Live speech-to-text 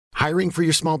Hiring for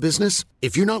your small business?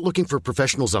 If you're not looking for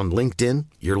professionals on LinkedIn,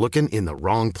 you're looking in the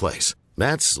wrong place.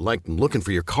 That's like looking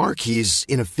for your car keys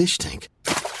in a fish tank.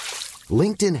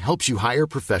 LinkedIn helps you hire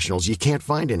professionals you can't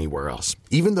find anywhere else,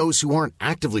 even those who aren't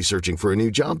actively searching for a new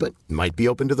job but might be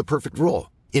open to the perfect role.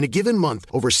 In a given month,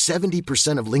 over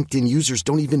 70% of LinkedIn users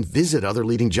don't even visit other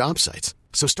leading job sites.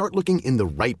 So start looking in the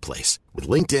right place. With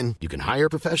LinkedIn, you can hire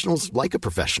professionals like a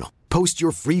professional. Post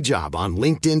your free job on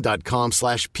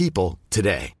linkedin.com/people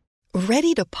today.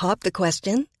 Ready to pop the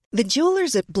question? The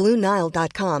jewelers at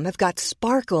BlueNile.com have got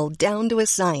sparkle down to a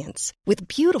science with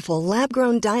beautiful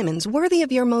lab-grown diamonds worthy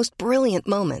of your most brilliant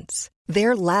moments.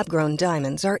 Their lab-grown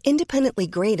diamonds are independently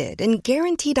graded and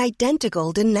guaranteed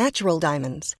identical to natural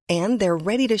diamonds, and they're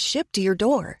ready to ship to your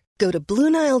door. Go to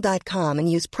BlueNile.com and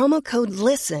use promo code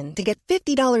LISTEN to get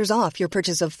 $50 off your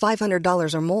purchase of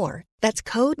 $500 or more. That's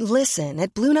code LISTEN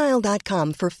at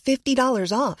BlueNile.com for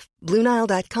 $50 off.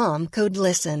 BlueNile.com, code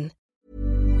LISTEN.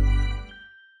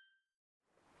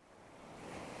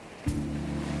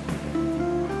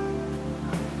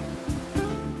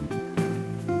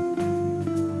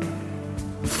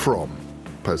 From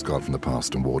Postcard from the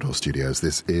Past and Wardour Studios,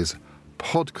 this is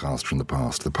Podcast from the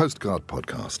Past, the Postcard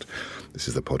Podcast. This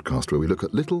is the podcast where we look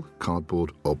at little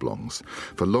cardboard oblongs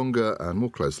for longer and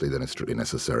more closely than is strictly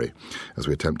necessary, as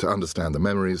we attempt to understand the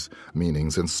memories,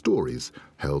 meanings and stories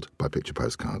held by picture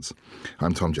postcards.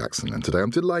 I'm Tom Jackson, and today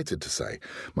I'm delighted to say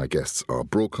my guests are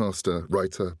broadcaster,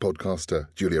 writer, podcaster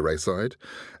Julia Raeside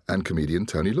and comedian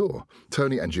Tony Law.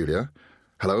 Tony and Julia,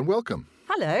 hello and welcome.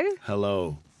 Hello.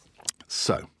 Hello.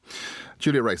 So,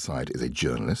 Julia Raeside is a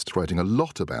journalist writing a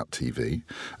lot about TV,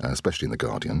 especially in The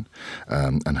Guardian,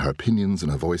 and her opinions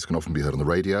and her voice can often be heard on the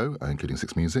radio, including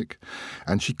Six Music.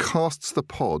 And she casts the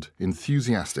pod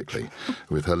enthusiastically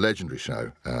with her legendary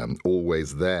show,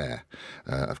 Always There,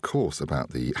 of course, about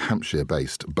the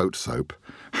Hampshire-based boat soap,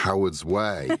 Howard's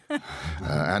Way,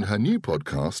 and her new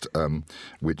podcast,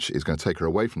 which is going to take her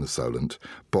away from the Solent,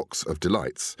 Box of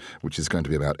Delights, which is going to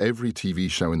be about every TV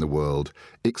show in the world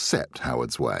except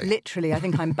Howard's Way. Literally, I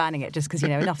think I'm banning it just because,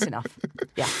 enough's enough.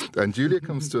 Yeah. And Julia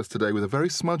comes to us today with a very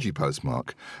smudgy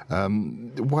postmark.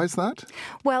 Why is that?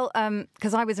 Well,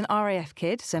 because I was an RAF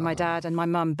kid, so my dad and my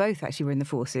mum both actually were in the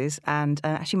forces, and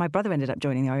actually my brother ended up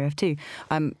joining the RAF too.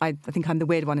 I think I'm the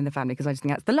weird one in the family because I just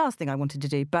think that's the last thing I wanted to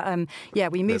do. But yeah,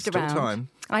 we moved There's around. Still time.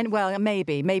 Well,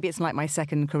 maybe it's like my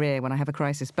second career when I have a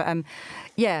crisis. But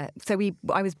yeah, so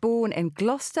I was born in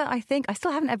Gloucester, I think. I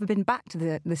still haven't ever been back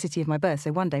to the city of my birth,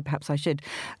 so one day perhaps I should.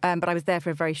 But I was there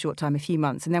for a very short time, a few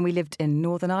months. And then we lived in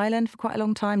Northern Ireland for quite a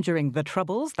long time during the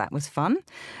Troubles. That was fun.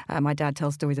 My dad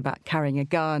tells stories about carrying a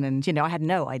gun and, I had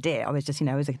no idea. I was just,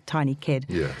 I was a tiny kid.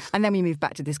 Yes. And then we moved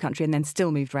back to this country and then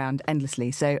still moved around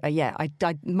endlessly. So, yeah,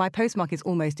 my postmark is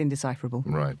almost indecipherable.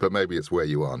 Right, but maybe it's where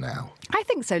you are now. I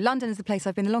think so. London is the place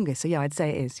I've been the longest. So, yeah, I'd say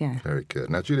it is, yeah. Very good.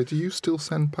 Now, Julia, do you still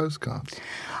send postcards?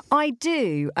 I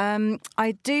do.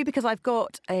 I do because I've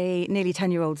got a nearly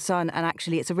 10-year-old son, and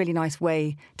actually it's a really nice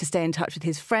way to stay in touch with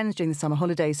his friends during the summer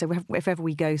holidays. So if ever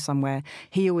we go somewhere,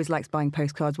 he always likes buying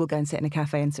postcards. We'll go and sit in a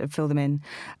cafe and sort of fill them in.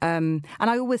 And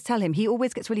I always tell him, he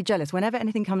always gets really jealous. Whenever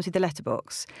anything comes through the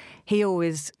letterbox, he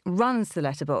always runs to the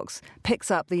letterbox,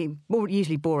 picks up the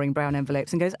usually boring brown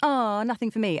envelopes and goes, nothing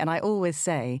for me. And I always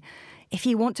say, if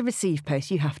you want to receive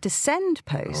post, you have to send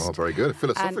post. Oh, very good. A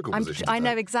philosophical position. I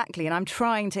know, exactly. And I'm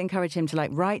trying to encourage him to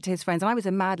write to his friends. And I was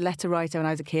a mad letter writer when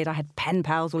I was a kid. I had pen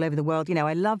pals all over the world.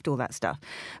 I loved all that stuff.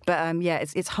 But yeah,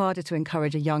 it's harder to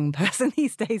encourage a young person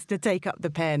these days to take up the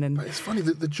pen. And but it's funny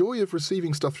that the joy of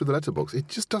receiving stuff through the letterbox, it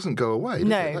just doesn't go away.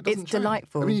 No, it? it's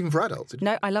delightful. I mean, even for adults.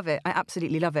 No, I love it. I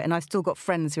absolutely love it. And I've still got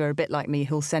friends who are a bit like me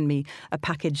who'll send me a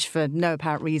package for no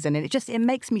apparent reason. And it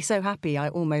makes me so happy. I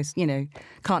almost,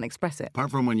 can't express it.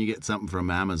 Apart from when you get something from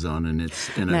Amazon and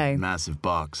it's in a massive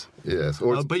box. Yes.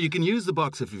 But you can use the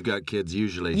box if you've got kids,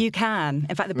 usually. You can.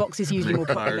 In fact, the box is usually more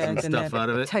popular and than stuff out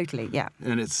of it. Totally, yeah.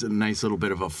 And it's a nice little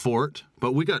bit of a fort.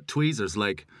 But we got tweezers,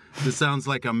 this sounds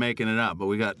like I'm making it up, but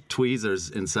we got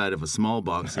tweezers inside of a small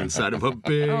box, inside of a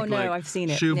big, I've seen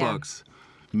it. shoebox.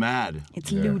 Mad.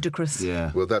 It's ludicrous.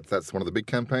 Yeah. Well, that's one of the big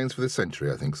campaigns for this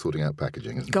century, I think, sorting out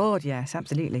packaging, isn't it? God, yes,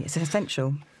 absolutely. It's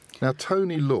essential. Now,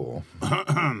 Tony Law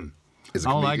is a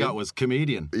all comedian. I got was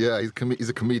comedian. Yeah, he's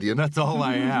a comedian. That's all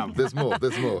I am. There's more.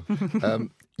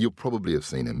 You'll probably have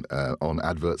seen him on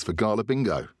adverts for Gala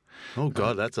Bingo. Oh,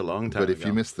 God, that's a long time But if ago.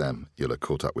 you missed them, you'll have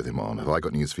caught up with him on Have I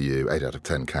Got News for You, 8 out of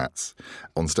 10 Cats,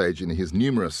 on stage in his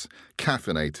numerous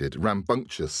caffeinated,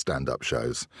 rambunctious stand-up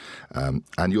shows. And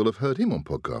you'll have heard him on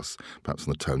podcasts, perhaps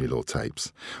on the Tony Law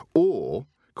tapes, or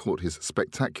caught his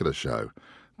spectacular show,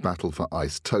 Battle for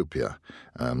Icetopia,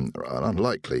 an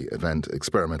unlikely event,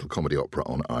 experimental comedy opera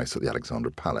on ice at the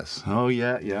Alexandra Palace. Oh,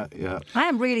 yeah. I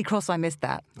am really cross I missed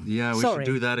that. Yeah, we Sorry.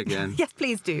 should do that again. Yes,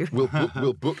 please do.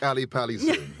 We'll book Ali Pally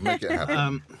soon. Make it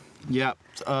happen. Yeah.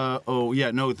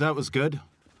 No, that was good.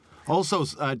 Also,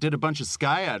 I did a bunch of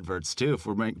Sky adverts, too, if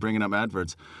we're bringing up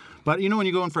adverts. But, you know, when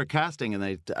you go in for a casting and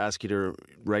they ask you to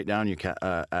write down your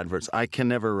adverts, I can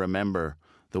never remember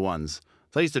the ones.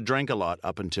 So I used to drink a lot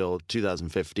up until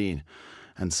 2015.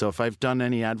 And so if I've done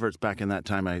any adverts back in that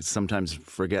time, I sometimes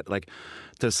forget. Like,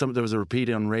 there was a repeat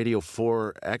on Radio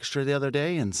 4 Extra the other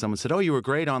day, and someone said, "Oh, you were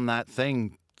great on that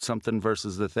thing, something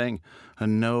versus the thing,"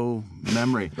 and no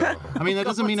memory. I mean, that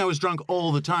doesn't mean I was drunk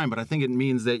all the time, but I think it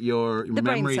means that your The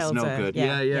brain memory's cells no are- good.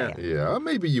 yeah. Yeah,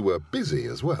 maybe you were busy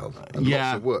as well. And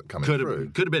lots of work coming through.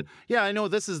 Could have been. Yeah, I know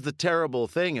this is the terrible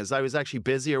thing, is I was actually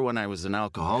busier when I was an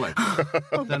alcoholic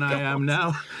than I am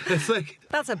now. It's like,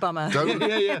 That's a bummer. Don't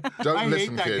I listen,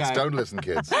 hate that kids. guy. Don't listen,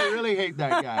 kids. I really hate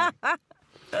that guy.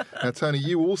 Now, Tony,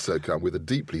 you also come with a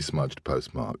deeply smudged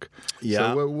postmark.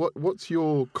 Yeah. So what's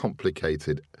your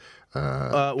complicated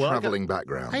travelling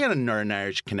background? I got a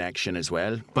Irish connection as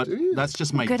well, but you? that's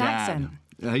just my Good dad. accent.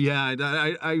 Yeah,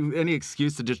 I any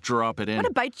excuse to just drop it in. What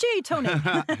about you, Tony?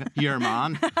 Your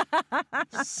man.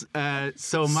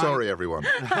 Sorry, everyone.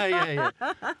 Yeah.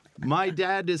 My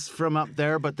dad is from up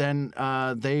there, but then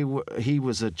he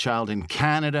was a child in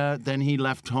Canada. Then he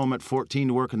left home at 14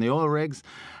 to work in the oil rigs,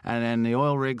 and then the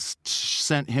oil rigs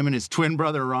sent him and his twin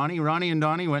brother Ronnie. Ronnie and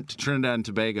Donnie went to Trinidad and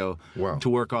Tobago to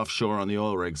work offshore on the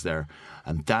oil rigs there,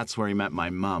 and that's where he met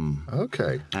my mum.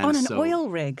 Okay. And On an so- oil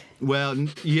rig. Well,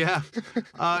 yeah.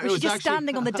 Was she just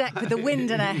standing on the deck with the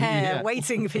wind in her hair,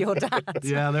 waiting for your dad?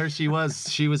 Yeah, there she was.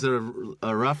 She was a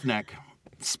roughneck,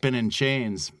 spinning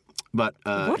chains. But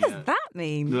What does that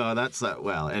mean? No, that's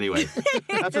well. Anyway,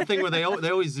 that's the thing where they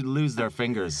always lose their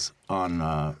fingers on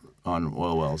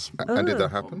oil wells. And did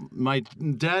that happen? My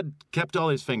dad kept all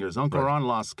his fingers. Uncle Ron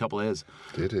lost a couple of his.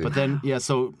 Did he? But then, yeah,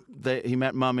 so he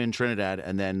met Mum in Trinidad,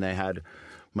 and then they had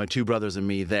my two brothers and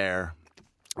me there.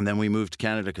 And then we moved to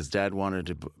Canada because Dad wanted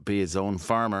to be his own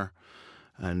farmer,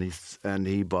 and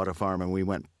he bought a farm, and we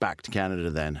went back to Canada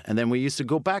then. And then we used to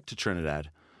go back to Trinidad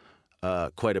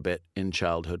quite a bit in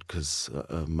childhood because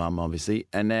Mum, obviously,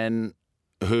 and then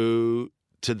who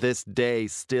to this day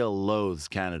still loathes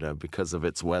Canada because of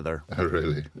its weather. Oh,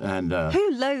 really? And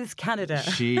Who loathes Canada?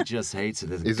 she just hates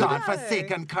it. Is This it-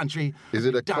 godforsaken country. Is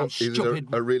it Damn stupid.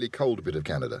 a really cold bit of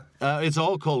Canada? It's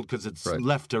all cold because it's Right.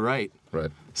 left to right.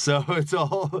 Right. So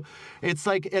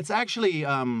it's actually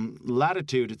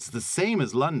latitude. It's the same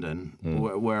as London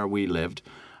where we lived,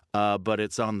 but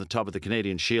it's on the top of the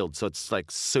Canadian Shield. So it's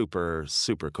like super,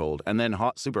 super cold. And then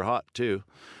super hot too.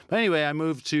 But anyway, I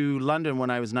moved to London when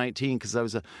I was 19 because I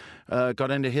was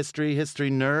got into history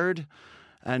nerd,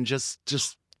 and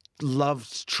just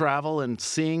loved travel and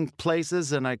seeing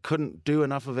places, and I couldn't do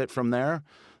enough of it from there.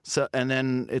 So, and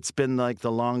then it's been like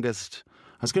the longest.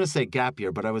 I was going to say gap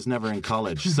year, but I was never in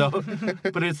college. So,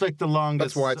 but it's like the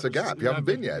longest. That's why it's a gap. You haven't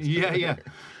been yet. Yeah.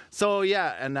 So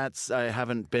yeah, and I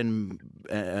haven't been.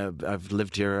 I've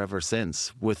lived here ever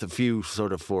since, with a few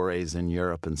sort of forays in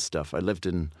Europe and stuff. I lived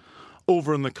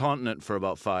over in the continent for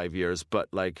about 5 years, but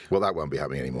like. Well, that won't be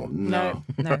happening anymore. No.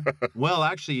 Well,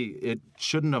 actually, it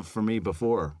shouldn't have for me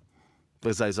before,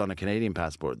 because I was on a Canadian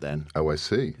passport then. Oh, I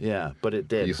see. Yeah, but it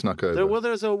did. You snuck over.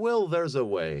 There's a will, there's a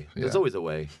way. There's Yeah. always a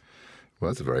way. Well,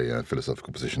 that's a very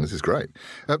philosophical position. This is great.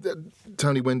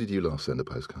 Tony, when did you last send a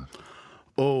postcard?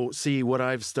 Oh, see, what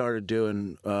I've started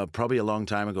doing probably a long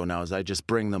time ago now is I just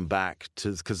bring them back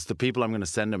to, because the people I'm going to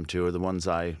send them to are the ones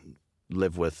I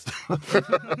live with.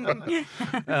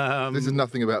 This is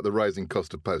nothing about the rising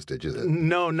cost of postage, is it?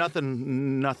 No,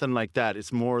 nothing like that.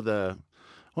 It's more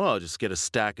I'll just get a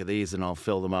stack of these and I'll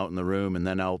fill them out in the room, and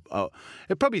then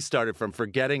it probably started from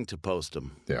forgetting to post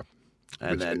them. Yeah.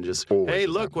 And Which then just, always hey, has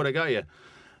look happened. what I got you.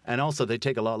 And also, they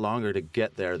take a lot longer to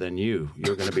get there than you.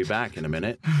 You're going to be back in a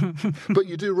minute. But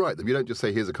you do write them. You don't just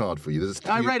say, here's a card for you.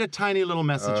 I write a tiny little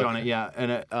message on it, yeah.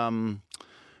 And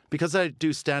because I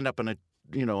do stand up and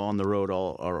on the road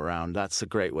all around, that's a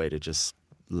great way to just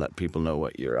let people know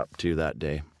what you're up to that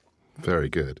day. Very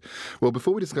good. Well,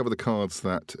 before we discover the cards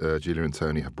that Julia and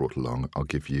Tony have brought along, I'll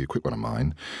give you a quick one of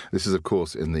mine. This is, of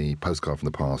course, in the postcard from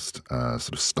the past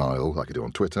sort of style, like I do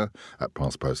on Twitter, at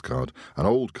Past Postcard, an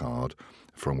old card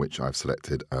from which I've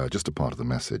selected just a part of the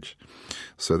message.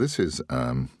 So this is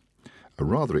a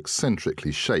rather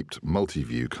eccentrically shaped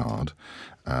multi-view card,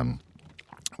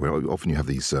 where often you have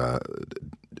these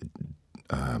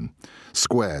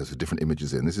squares with different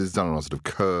images in. This is done on a sort of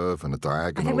curve and a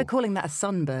diagonal. I think we're calling that a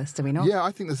sunburst, are we not? Yeah,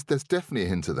 I think there's definitely a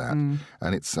hint of that.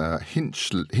 And it's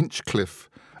Hinchcliffe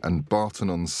and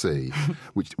Barton-on-Sea,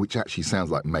 which actually sounds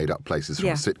like made-up places from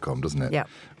a sitcom, doesn't it? Yeah.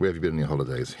 Where have you been on your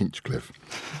holidays? Hinchcliffe.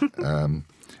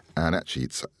 And actually,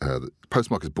 it's the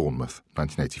postmark is Bournemouth,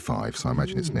 1985, so I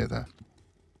imagine it's near there.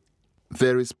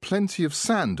 There is plenty of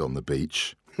sand on the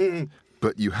beach,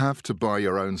 but you have to buy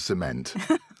your own cement.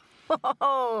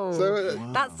 Oh, So,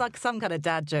 that's like some kind of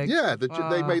dad joke. Yeah,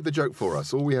 they made the joke for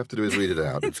us. All we have to do is read it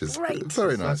out, which is great.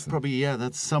 very That's nice. probably,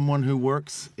 that's someone who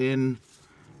works in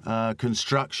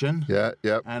construction. Yeah.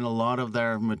 And a lot of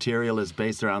their material is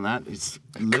based around that.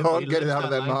 Can't get it out of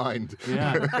their mind.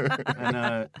 Yeah.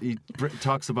 And he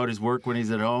talks about his work when he's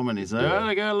at home, and he's like,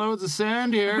 I got loads of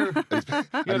sand here. You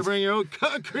got to bring your own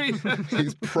concrete.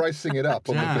 He's pricing it up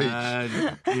on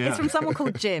the beach. It's from someone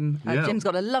called Jim. Yeah. Jim's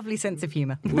got a lovely sense of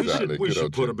humour. Exactly, We good should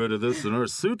old put Jim. a bit of this in our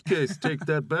suitcase. Take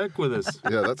that back with us.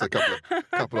 Yeah, that's a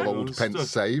couple of old pence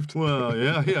saved. Well,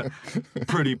 yeah.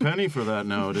 Pretty penny for that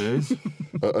nowadays.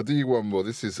 I'll do you one more.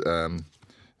 This is,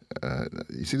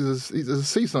 you see, there's a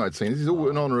seaside scene. This is all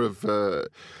in honour of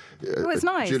it's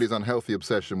nice. Julie's unhealthy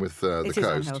obsession with the It is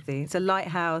coast. unhealthy. It's a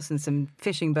lighthouse and some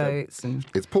fishing boats. And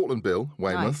It's Portland Bill,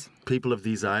 Weymouth. Nice. People of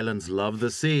these islands love the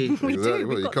sea. we Exactly. do.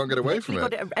 Well, you can't get away from We've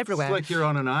got it. it everywhere. It's like you're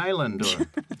on an island. Or...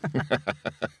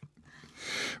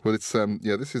 Well, it's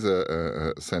this is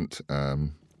a scent.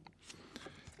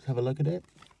 Have a look at it.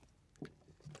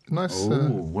 Nice.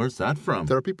 Where's that from?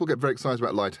 There are people who get very excited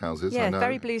about lighthouses. I Yeah, know.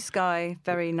 very blue sky,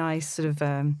 very nice sort of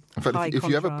In fact, high if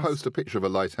you ever contrast. post a picture of a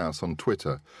lighthouse on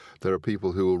Twitter, there are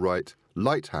people who will write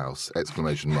 "lighthouse!" !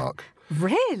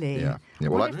 Really? Yeah. I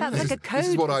Well, wonder if that's like a code this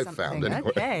is what for I've something. found anyway.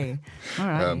 Okay. All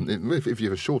right. If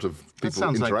you're short of people That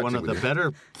sounds like interacting one of with the you.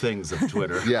 better things of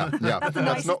Twitter. Yeah. That's the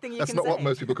nicest not thing you that's can not what say.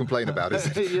 most people complain about, is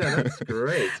it? Yeah, that's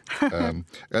great. And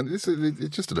this is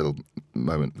it's just a little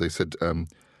moment. They said,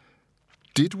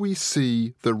 "Did we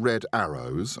see the red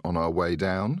arrows on our way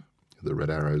down? The red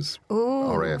arrows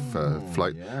RAF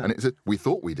flight?" yeah. And it said, "We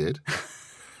thought we did."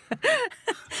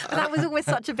 But that was always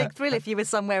such a big thrill if you were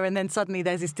somewhere and then suddenly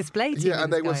there's this display to you Yeah, in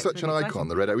and the they were sky. It's such an really icon. exciting.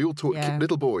 The red arrows. We all taught Yeah.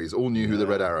 little boys all knew who the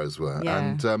red arrows were, Yeah.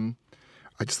 and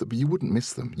I just thought, but you wouldn't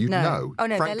miss them. You'd No. know. Oh, no,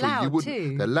 they're Frankly, you loud wouldn't.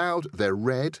 too. They're loud. They're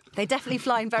red. They definitely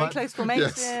fly in very But- close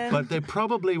formation. Yes. But they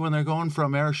probably, when they're going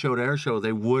from air show to air show,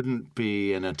 they wouldn't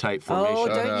be in a tight formation. Oh,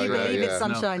 no, don't you yeah, believe yeah. it's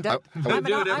sunshine? Don't, I I'm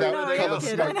do an it I'm every an day. Oriole Colour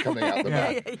kid. smoke coming out the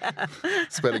mouth.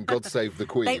 Spelling "God Save the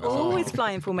Queen." They or something. always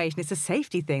fly in formation. It's a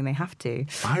safety thing. They have to.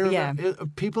 I But yeah.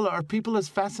 remember, are people as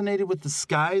fascinated with the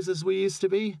skies as we used to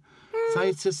be? So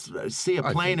I just see a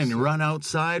I plane think and so. run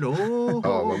outside. Oh,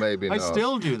 well, maybe I not.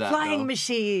 still do that. Flying though.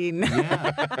 machine.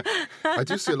 Yeah. I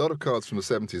do see a lot of cards from the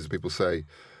 70s. People say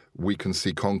we can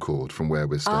see Concorde from where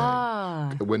we're staying.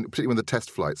 Particularly when the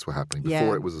test flights were happening. Before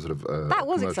Yeah. it was a sort of That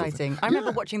was commercial exciting. thing. I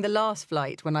remember Yeah. watching the last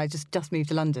flight when I just moved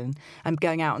to London and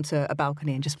going out onto a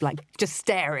balcony and just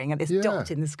staring at this Yeah.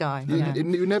 dot in the sky. You, Yeah.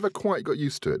 you never quite got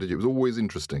used to it, did you? It was always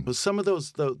interesting. Well, some of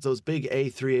those big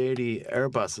A380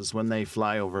 Airbuses, when they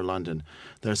fly over London,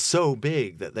 they're so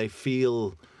big that they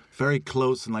feel very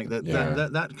close, and like that. Yeah.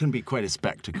 That can be quite a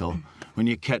spectacle when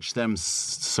you catch them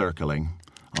circling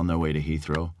on their way to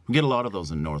Heathrow. We get a lot of those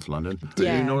in North London. Do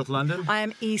Yeah. you North London? I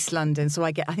am East London, so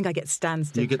I think I get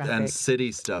Stansted You get traffic. and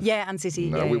city stuff. Yeah, and city.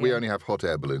 No, yeah, we yeah. only have hot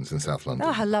air balloons in South London.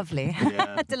 Oh, how lovely.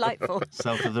 Delightful.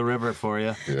 South of the river for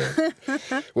you.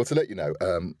 Yeah. Well, to let you know,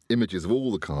 images of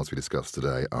all the cards we discussed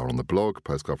today are on the blog,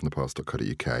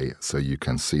 postcardfromthepast.co.uk, so you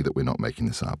can see that we're not making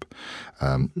this up.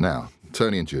 Now,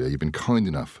 Tony and Julia, you've been kind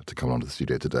enough to come onto the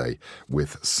studio today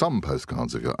with some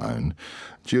postcards of your own.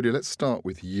 Julia, let's start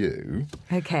with you.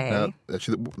 Okay.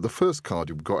 Actually, the first card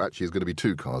you've got actually is going to be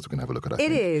two cards we're going to have a look at, I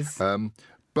think. It is.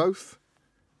 Both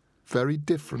very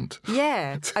different.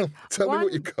 Yeah. Tell me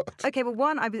what you've got. Okay, well,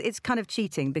 one, it's kind of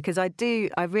cheating because I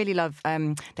really love,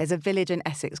 there's a village in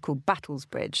Essex called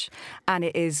Battlesbridge, and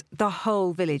the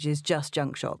whole village is just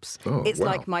junk shops. Oh, it's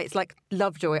wow. it's like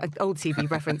Lovejoy, an old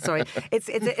TV reference, sorry. It's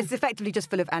effectively just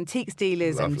full of antiques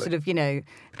dealers and Lovely. sort of,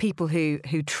 people who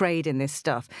trade in this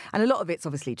stuff. And a lot of it's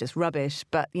obviously just rubbish,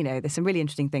 but, there's some really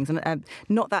interesting things. And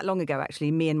not that long ago,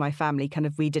 actually, me and my family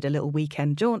we did a little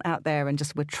weekend jaunt out there and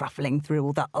just were truffling through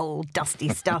all the old old, dusty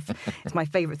stuff. It's my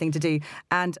favourite thing to do.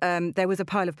 And there was a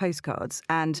pile of postcards,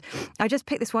 and I just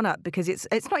picked this one up because it's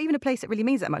not even a place that really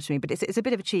means that much to me, but it's a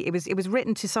bit of a cheat. It was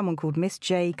written to someone called Miss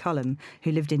J. Cullum,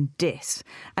 who lived in Diss.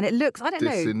 And it looks, I don't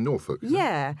know. Diss in Norfolk, is it?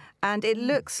 Yeah. And it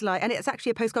looks like, and it's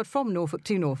actually a postcard from Norfolk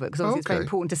to Norfolk, because obviously it's very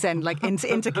important to send like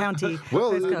inter-county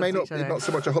Well, postcards it may to not each other. not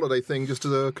so much a holiday thing, just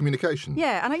as a communication.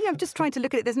 Yeah, and I'm just trying to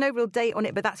look at it. There's no real date on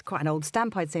it, but that's quite an old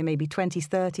stamp. I'd say maybe 20s,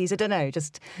 30s. I don't know,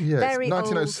 just very it's old.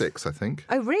 1906, I think.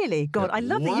 Oh, really? God, I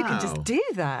love that you can Wow. just do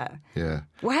that. Yeah.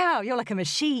 Wow, you're like a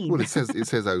machine. Well, it says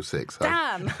 06.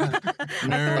 Damn.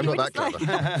 I'm not that clever.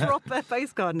 Like proper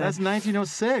postcard now. That's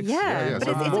 1906. Yeah. So But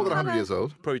it's more a than 100 colour- years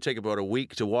old. Probably take about a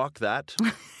week to walk that.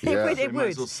 Yeah. It You might would.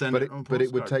 as well send But it on it would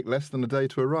postcard. take less than a day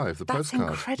to arrive, the That's postcard.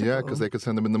 incredible. Yeah, because they could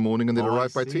send them in the morning and they'd Oh, I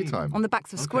arrive by tea see. time. On the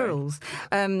backs of squirrels.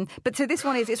 But so this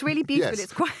one it's really beautiful.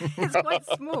 Yes. It's quite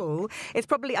small. It's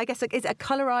probably, I guess, it's a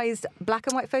colourised black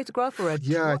and white photograph or a...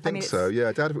 Yeah, I think mean, so. it's- Yeah,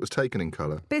 I doubt if it was taken in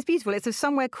colour. But it's beautiful. It's of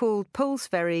somewhere called Pools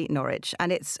Ferry, Norwich,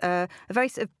 and it's a very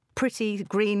sort of pretty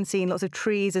green scene, lots of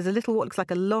trees. There's a little what looks like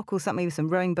a lock or something with some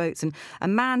rowing boats and a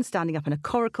man standing up in a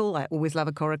coracle. I always love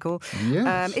a coracle.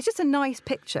 Yes. It's just a nice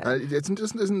picture. Isn't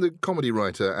the comedy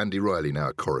writer Andy Riley now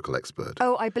a coracle expert?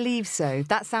 Oh, I believe so.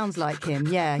 That sounds like him.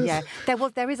 Yeah, yeah.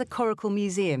 There is a coracle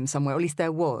museum somewhere, or at least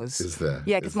there was. Is there?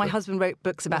 Yeah, because Is my there? husband wrote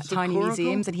books about What's a tiny coracle?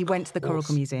 museums, and he went to the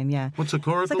coracle museum. Yeah. What's a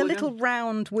coracle It's like a again? little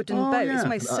round wooden boat. It's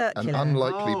almost circular. An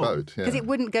unlikely Oh. boat. Yeah. because it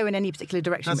wouldn't go in any particular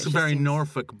direction. That's a which just very seems-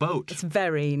 Norfolk boat. It's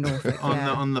very Norfolk.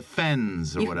 yeah. on the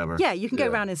fens or whatever. Yeah, you can go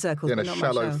around in circles. In a but not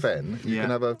shallow much else. fen, you Yeah.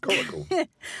 can have a coracle.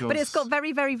 But it's got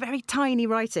very, very, very tiny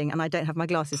writing, and I don't have my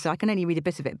glasses, so I can only read a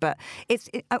bit of it. But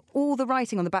all the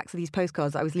writing on the backs of these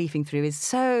postcards that I was leafing through is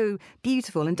so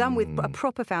beautiful and done with a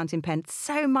proper fountain pen,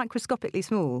 so microscopically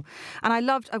small. And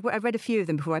I read a few of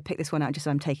them before I picked this one out, just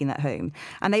so I'm taking that home.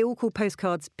 And they all call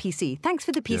postcards PC. Thanks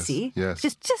for the PC. yes.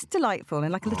 Just delightful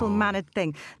and like a little mannered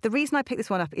thing. The reason I picked this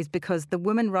one up is because the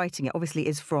woman writing it obviously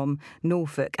is from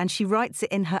Norfolk, and she writes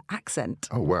it in her accent.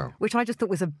 Oh, wow. Which I just thought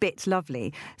was a bit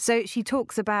lovely. So she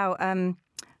talks about,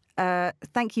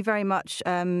 thank you very much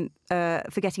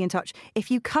for getting in touch. If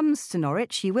you comes to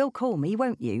Norwich, you will call me,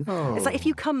 won't you? It's like if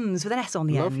you comes with an S on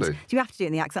the Lovely. end. Do you have to do it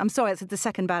in the accent? I'm sorry, it's the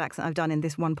second bad accent I've done in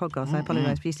this one podcast. I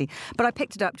apologise profusely. But I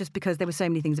picked it up just because there were so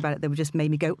many things about it that would just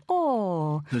made me go,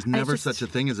 oh. There's And it's never just- such a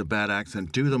thing as a bad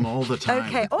accent. Do them all the time.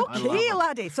 Okay, I love okay, them.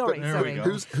 laddie. Sorry, There we sorry. go.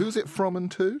 Who's it from and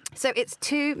to? So it's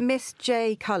to Miss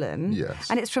J. Cullum. Yes.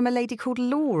 And it's from a lady called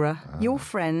Laura, your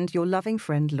friend, your loving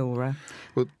friend, Laura.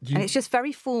 Well, And it's just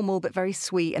very formal but very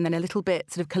sweet, and then a little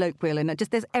bit sort of colloquial, and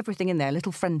there's everything in there, a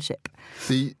little friendship.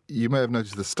 you may have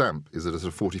noticed the stamp is at a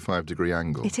sort of 45-degree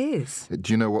angle. It is.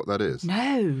 Do you know what that is?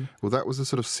 No. Well, that was a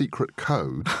sort of secret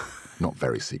code. Not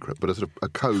very secret, but a sort of a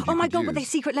code Oh you my could God, use. were they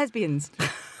secret lesbians?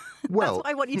 Well, That's what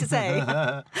I want you to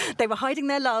say. They were hiding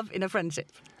their love in a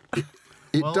friendship.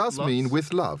 it Well, does mean lots-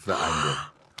 with love, that angle.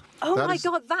 Oh That my is-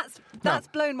 God, that's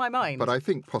blown my mind. But I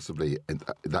think possibly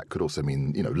that could also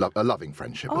mean, a loving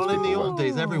friendship. Well, in the Oh. old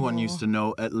days, everyone used to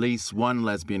know at least one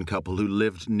lesbian couple who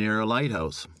lived near a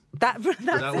lighthouse. That's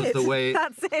That was it. the way.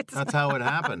 That's it. That's how it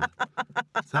happened.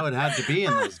 That's how it had to be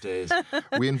in those days.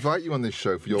 We invite you on this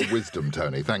show for your wisdom,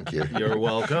 Tony. Thank you. You're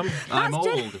welcome. I'm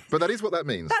old. But that is what that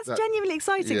means. That's That- genuinely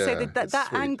exciting. So yeah, that it's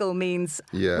sweet. angle means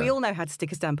Yeah. we all know how to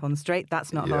stick a stamp on straight.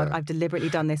 That's not Yeah. hard. I've deliberately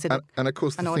done this. And of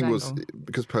course, an the odd thing was, angle.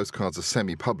 because postcards are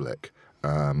semi-public,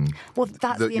 Well,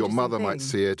 that's the that your interesting mother thing. might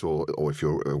see it, or if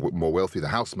you're more wealthy, the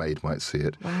housemaid might see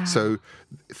it. So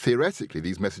theoretically,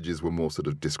 these messages were more sort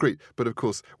of discreet. But of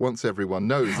course, once everyone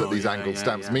knows that these angled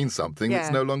stamps mean something,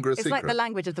 it's no longer a It's secret. like the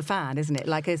language of the fan, isn't it?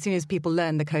 Like as soon as people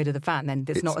learn the code of the fan, then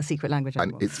it's not a secret language and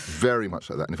anymore. it's very much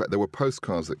like that. In fact, there were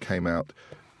postcards that came out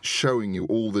showing you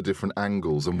all the different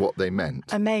angles and what they meant.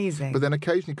 Amazing. But then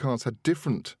occasionally cards had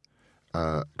different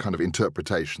kind of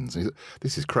interpretations. And you thought,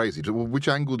 this is crazy. Well, which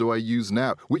angle do I use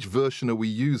now? Which version are we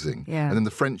using? Yeah. And then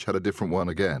the French had a different one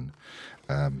again.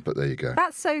 But there you go.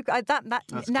 That's so. That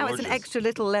That's now it's gorgeous. an extra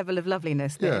little level of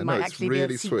loveliness that Yeah, it no, might it's actually be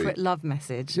really a secret sweet. love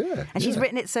message. Yeah, and she's yeah.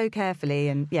 written it so carefully,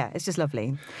 and it's just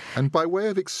lovely. And by way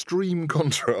of extreme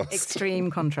contrast,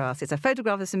 Extreme contrast. It's a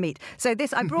photograph of some meat. So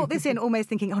I brought this in almost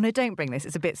thinking, oh no, don't bring this.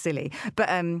 It's a bit silly. But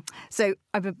so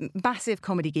I'm a massive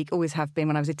comedy geek, always have been.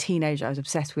 When I was a teenager, I was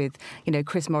obsessed with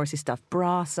Chris Morris's stuff,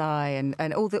 Brass Eye,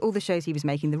 and all the shows he was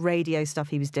making, the radio stuff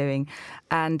he was doing,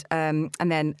 and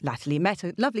then latterly met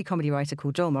a lovely comedy writer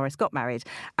called Joel Morris, got married,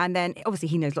 and then obviously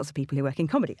he knows lots of people who work in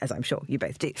comedy, as I'm sure you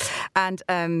both do, and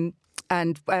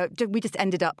we just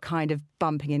ended up kind of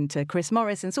bumping into Chris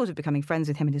Morris and sort of becoming friends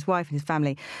with him and his wife and his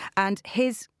family. And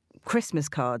his Christmas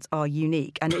cards are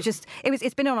unique, and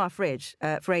it's been on our fridge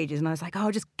for ages, and I was like, oh,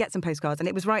 I'll just get some postcards, and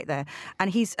it was right there. And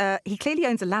he clearly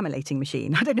owns a laminating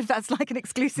machine. I don't know if that's like an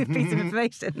exclusive piece of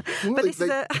information, Well,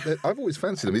 but I've always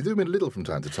fancied them. They do them in Lidl from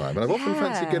time to time, and I've often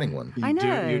fancied getting one. I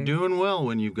know. You're doing well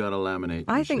when you've got a laminate.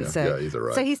 I think so. Yeah, he's all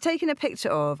right. So he's taken a picture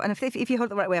of, and if you hold it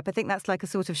the right way up, I think that's like a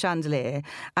sort of chandelier,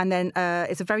 and then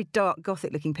it's a very dark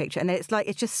Gothic-looking picture, and then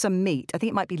it's just some meat. I think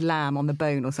it might be lamb on the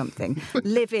bone or something.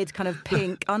 Livid, kind of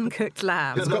pink, uncooked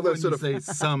lamb. It's got those sort of say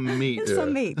some meat.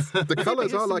 Some meat. The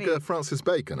colours are like meat. a Francis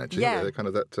Bacon, actually. Yeah. They're kind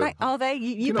of that. Right, are they?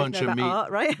 You both bunch know of about meat.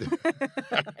 art, right?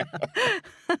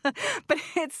 But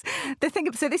it's the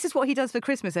thing. So this is what he does for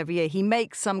Christmas every year. He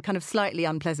makes some kind of slightly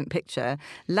unpleasant picture,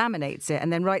 laminates it,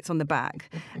 and then writes on the back.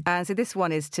 And so this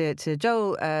one is to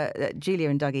Joel, Julia,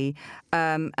 and Dougie,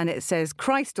 and it says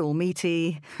 "Christ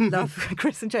Almighty, love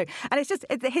Chris and Joe." And it's just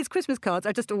his Christmas cards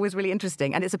are just always really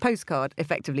interesting, and it's a postcard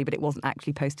effectively, but it wasn't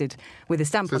actually posted with a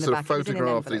stamp So on it's the sort back. of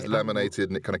photograph that is laminated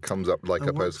and it kind of comes up like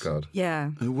a postcard.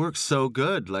 Yeah. It works so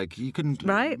good. Like you can,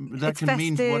 Right? That It's can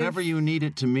mean festive. whatever you need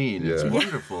it to mean. It's Yeah.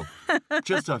 wonderful.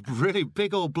 Just a really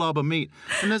big old blob of meat,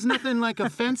 and there's nothing like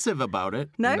offensive about it.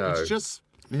 No? No. It's just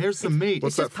here's some meat.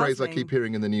 What's It's that just phrase I puzzling. keep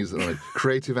hearing in the news at the moment?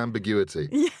 Creative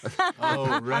ambiguity.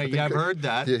 Oh right, yeah, I've heard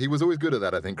that. Yeah, he was always good at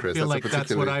that, I think, Chris. I feel like a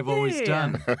that's what particularly- I've always Yeah.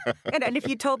 done. And if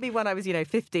you told me when I was,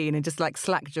 15 and just like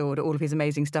slack-jawed at all of his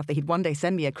amazing stuff that he'd one day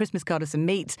send me a Christmas card of some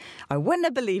meat, I wouldn't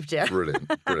have believed you.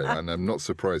 Brilliant. And I'm not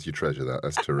surprised you treasure that.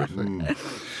 That's terrific.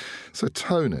 So,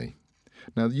 Tony,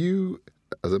 now you,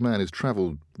 as a man who's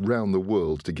travelled round the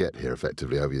world to get here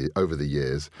effectively over the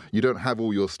years, you don't have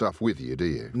all your stuff with you, do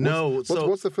you? No,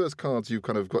 What's the first cards you've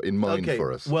kind of got in mind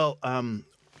for us? Well,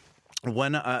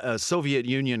 when Soviet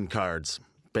Union cards,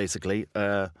 basically.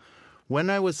 When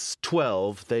I was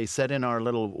 12, they said in our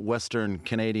little Western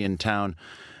Canadian town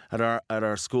at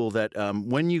our school that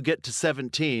when you get to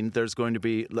 17, there's going to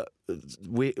be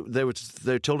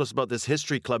they told us about this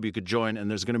history club you could join, and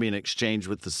there's going to be an exchange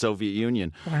with the Soviet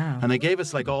Union. Wow. And they gave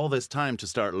us like all this time to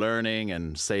start learning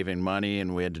and saving money,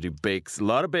 and we had to do a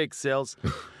lot of bake sales.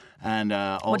 And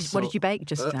also, What did you bake?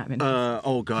 Just out of interest?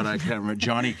 oh God, I can't remember.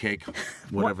 Johnny cake,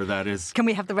 whatever that is. Can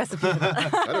we have the recipe for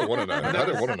that? I don't want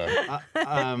to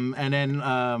know. And then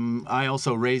I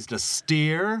also raised a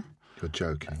steer. You're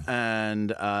joking.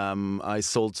 And I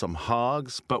sold some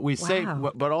hogs, but we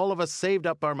but all of us saved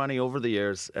up our money over the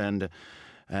years, and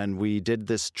we did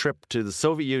this trip to the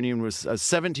Soviet Union. I was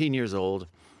 17 years old,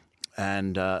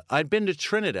 and I'd been to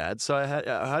Trinidad, so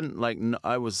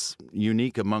I was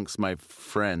unique amongst my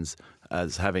friends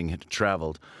as having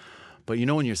traveled. But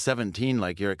when you're 17,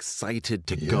 like you're excited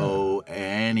to go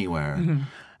anywhere,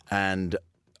 and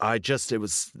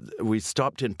we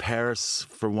stopped in Paris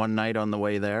for one night on the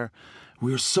way there.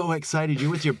 We were so excited. You're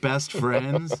with your best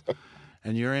friends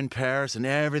and you're in Paris and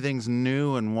everything's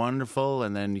new and wonderful.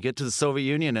 And then you get to the Soviet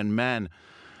Union and man,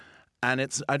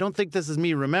 and I don't think this is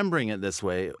me remembering it this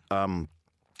way. I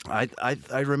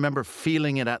remember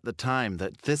feeling it at the time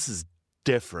that this is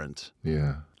different.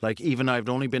 Yeah. Like even I've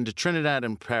only been to Trinidad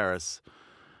and Paris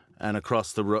and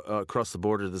across the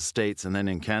border to the States and then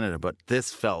in Canada, but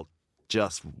this felt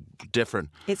just different.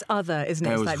 It's other, isn't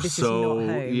it? It's like, this is so,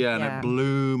 not home. Yeah, and it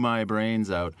blew my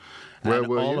brains out. Where and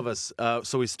were all you? of us,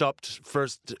 so we stopped,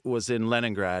 first was in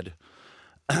Leningrad.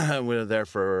 We were there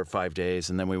for 5 days,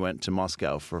 and then we went to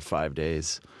Moscow for 5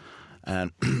 days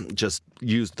and just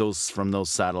used those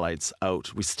satellites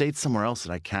out. We stayed somewhere else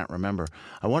that I can't remember.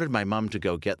 I wanted my mum to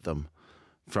go get them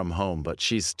from home, but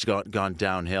she's gone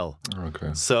downhill.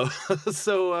 Okay. So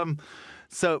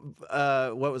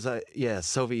what was I? Yeah,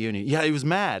 Soviet Union. Yeah, he was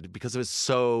mad because it was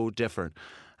so different.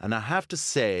 And I have to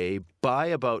say, by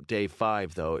about day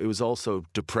 5, though, it was also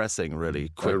depressing really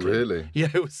quickly. Oh, really? Yeah,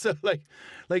 it was so like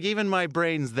even my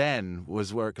brains then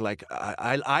was work. Like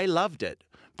I loved it,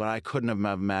 but I couldn't have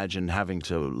imagined having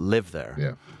to live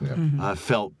there. Yeah. I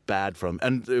felt bad for them.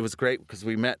 And it was great because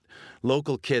we met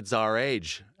local kids our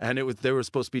age, and they were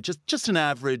supposed to be just an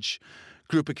average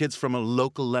group of kids from a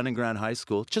local Leningrad high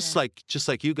school, just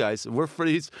like you guys. We're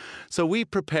freeze. So we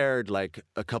prepared like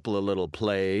a couple of little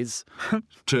plays.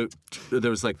 There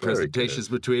was like presentations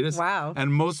between us. Wow.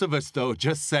 And most of us though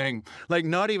just sang. Like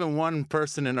not even one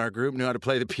person in our group knew how to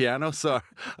play the piano, so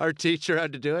our teacher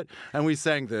had to do it. And we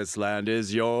sang "This land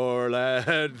is your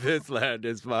land, this land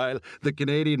is my," the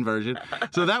Canadian version.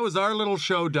 So that was our little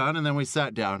show done, and then we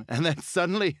sat down. And then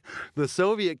suddenly the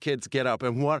Soviet kids get up,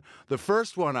 and the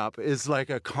first one up is like like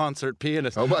a concert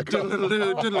pianist. Oh, my God.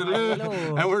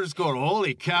 And we're just going,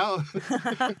 holy cow,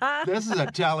 this is a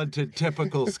talented,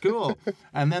 typical school.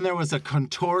 And then there was a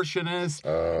contortionist,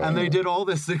 and they did all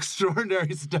this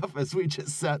extraordinary stuff as we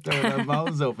just sat there with our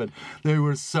mouths open. They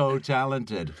were so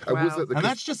talented. Was that And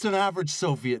that's just an average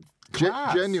Soviet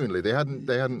class. Genuinely, they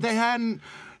hadn't.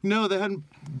 No, they hadn't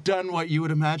done what you would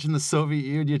imagine the Soviet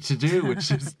Union to do, which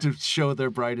is to show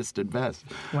their brightest and best.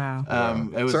 Wow.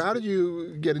 It was, So how did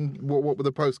you get in? What were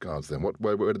the postcards then?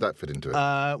 Where did that fit into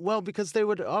it? well, because they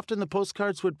would often the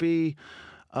postcards would be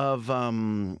of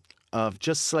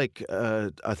just like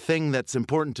a thing that's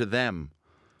important to them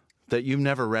that you've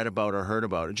never read about or heard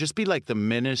about. It'd just be like the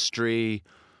Ministry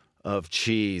of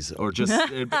Cheese, or just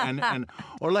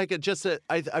or like it just.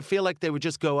 I feel like they would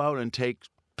just go out and take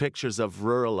pictures of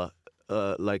rural,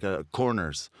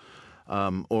 corners,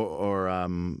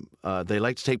 they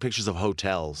like to take pictures of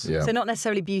hotels. Yeah. So not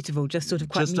necessarily beautiful, just sort of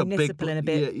quite Just municipal in a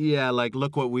bit. Yeah, like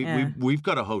look what we've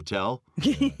got a hotel,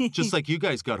 just like you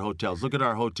guys got hotels. Look at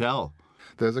our hotel.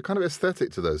 There's a kind of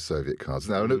aesthetic to those Soviet cards.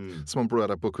 Now, I know someone brought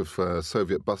out a book of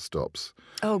Soviet bus stops.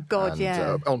 Oh, God,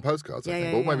 yeah. On postcards, I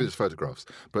think. Or maybe just photographs.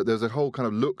 But there's a whole kind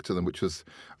of look to them which was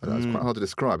it's quite hard to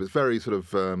describe. It's very sort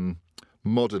of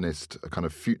modernist, kind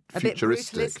of futuristic. A bit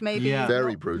brutalist, maybe. Yeah.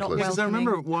 Very Not brutalist. Because I welcoming.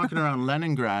 remember walking around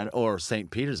Leningrad or St.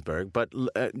 Petersburg, but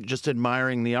just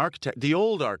admiring the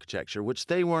old architecture, which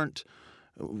they weren't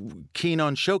keen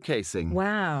on showcasing.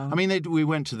 Wow. I mean, we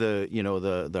went to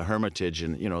the Hermitage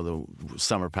and the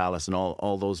Summer Palace and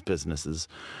all those businesses,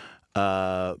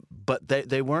 but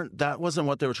they weren't. That wasn't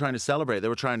what they were trying to celebrate. They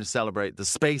were trying to celebrate the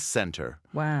Space Center.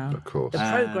 Wow. Of course. The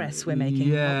progress we're making.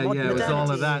 Yeah, it was all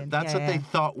of modernity that. and- That's what they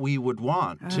thought we would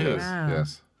want too. wow.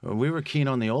 Yes. We were keen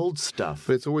on the old stuff.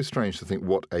 But it's always strange to think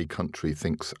what a country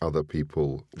thinks other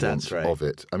people That's want right. of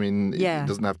it. I mean, Yeah. it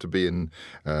doesn't have to be in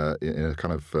a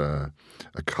kind of a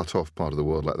cut-off part of the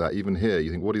world like that. Even here, you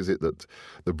think, what is it that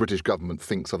the British government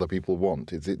thinks other people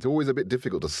want? It's always a bit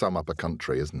difficult to sum up a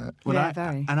country, isn't it? Yeah,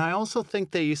 very. And I also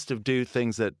think they used to do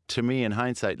things that, to me, in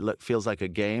hindsight, feels like a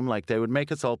game. Like they would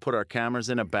make us all put our cameras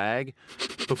in a bag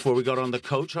before we got on the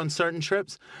coach on certain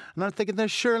trips. And I'm thinking, they're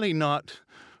surely not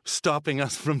stopping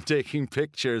us from taking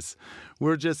pictures.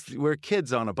 We're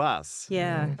kids on a bus.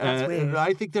 Yeah, that's weird.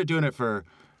 I think they're doing it for,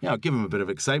 give them a bit of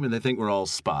excitement. They think we're all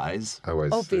spies. I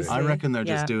always see. Obviously. I reckon they're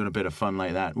just Yeah. doing a bit of fun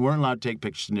like that. We weren't allowed to take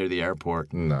pictures near the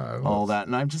airport. No. All that.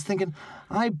 And I'm just thinking,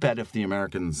 I bet if the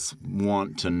Americans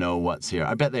want to know what's here,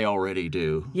 I bet they already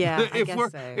do. Yeah, I if guess we're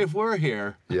so. if we're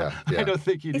here, Yeah. I don't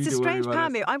think you need It's a to worry strange about power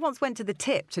us. move. I once went to the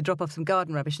Tip to drop off some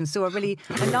garden rubbish and saw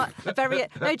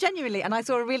genuinely, and I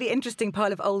saw a really interesting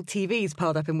pile of old TVs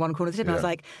piled up in one corner of the Tip, and I was Yeah.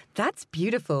 like, that's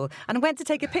beautiful. And I went to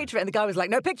take a picture of it, and the guy was like,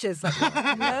 no pictures.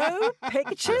 Like, no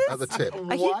pictures? At the Tip.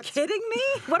 Are you kidding me?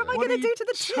 What am I What going are to do you to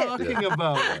the Tip? talking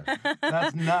about?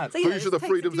 That's nuts. So, you know, These are the it takes a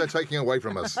freedoms few- they're taking away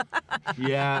from us.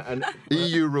 Yeah, and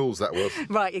EU rules, that was.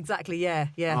 Right, exactly, yeah.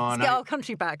 Oh, Let's and get I- our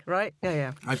country back, right?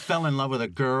 Yeah. I fell in love with a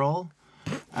girl.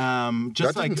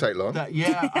 Just That didn't take long.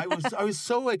 Yeah, I was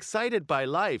so excited by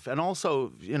life, and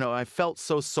also, I felt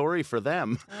so sorry for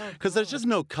them because there's just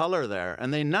no color there,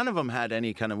 and none of them had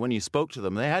any kind of. When you spoke to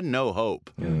them, they had no hope.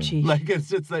 Geez. Like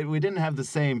it's like we didn't have the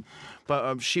same.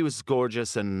 But she was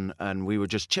gorgeous, and we were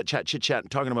just chit chat,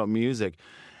 talking about music,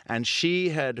 and she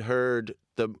had heard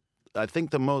I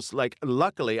think the most,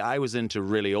 luckily I was into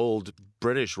really old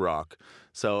British rock.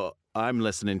 So I'm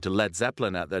listening to Led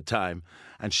Zeppelin at that time.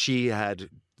 And she had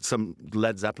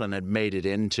Led Zeppelin had made it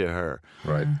into her.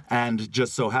 Right. And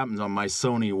just so happens on my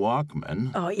Sony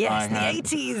Walkman. Oh, yes, I the had-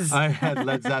 80s. I had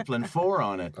Led Zeppelin 4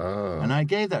 on it. And I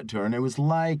gave that to her. And it was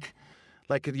like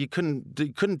you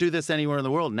couldn't do this anywhere in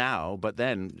the world now. But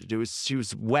then she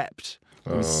was wept.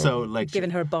 It was so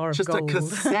Given her a bar of just gold. a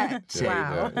cassette tape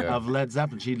Wow. Yeah. of Led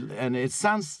Zeppelin. And it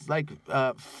sounds like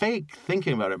fake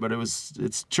thinking about it, but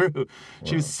it's true.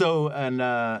 She was so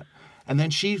and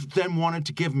then she wanted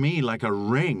to give me like a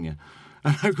ring.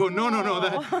 And I go, no, I'm I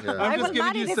just will giving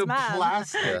marry you this some man.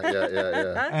 plastic.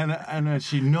 Yeah. And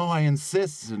she, no, I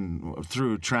insist, and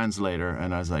through translator.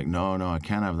 And I was like, no, I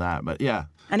can't have that. But yeah.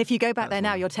 And if you go back there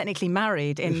now, you're technically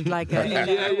married in like a...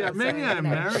 Yeah, maybe I'm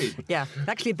married. Yeah,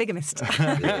 actually a bigamist.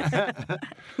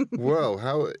 Well,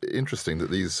 how interesting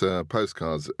that these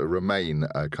postcards remain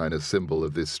a kind of symbol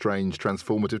of this strange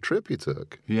transformative trip you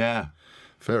took. Yeah.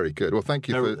 Very good. Well, thank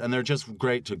you for... And they're just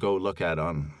great to go look at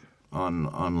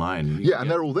online. Yeah, and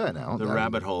they're all there now. The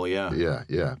rabbit hole, yeah.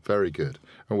 Yeah. Very good.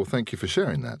 Oh, well, thank you for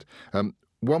sharing that.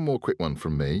 One more quick one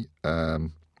from me.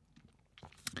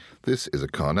 This is a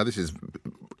car. Now,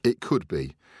 it could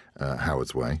be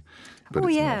Howard's Way, but Oh,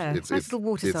 it's yeah. not. Nice little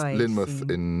waterside It's Lynmouth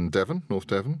scene. in Devon, North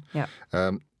Devon. Yeah.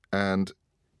 And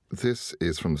this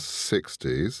is from the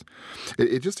 60s.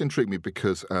 It just intrigued me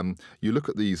because you look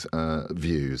at these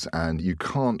views and you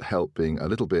can't help being a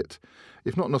little bit,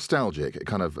 if not nostalgic,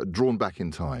 kind of drawn back in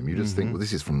time. You just think, well,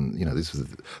 this is from, this was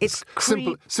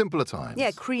simpler times.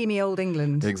 Yeah, creamy old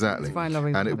England. Exactly.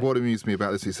 What amused me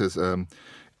about this, he says,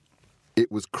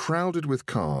 it was crowded with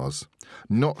cars,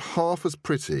 not half as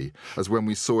pretty as when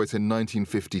we saw it in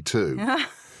 1952.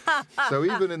 So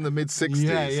even in the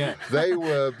mid-60s, they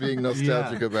were being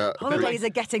nostalgic about... Holidays are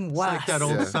getting worse. It's like that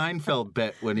old Seinfeld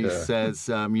bit when he says,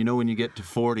 when you get to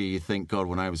 40, you think, God,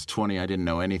 when I was 20, I didn't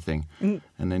know anything. And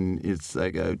then it's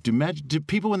like, do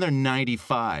people when they're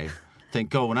 95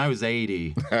 think, oh, when I was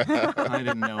 80, I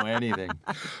didn't know anything?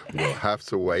 We'll have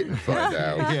to wait and find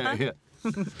out. Yeah.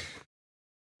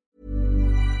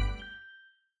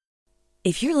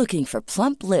 If you're looking for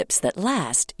plump lips that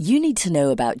last, you need to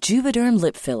know about Juvederm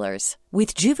lip fillers.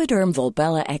 With Juvederm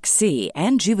Volbella XC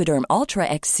and Juvederm Ultra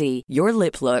XC, your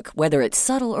lip look, whether it's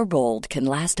subtle or bold, can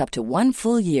last up to 1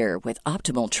 full year with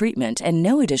optimal treatment and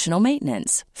no additional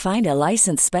maintenance. Find a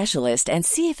licensed specialist and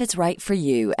see if it's right for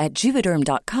you at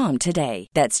Juvederm.com today.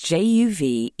 That's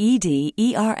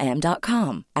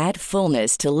JUVEDERM.com. Add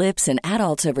fullness to lips in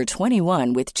adults over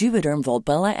 21 with Juvederm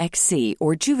Volbella XC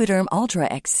or Juvederm Ultra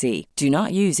XC. Do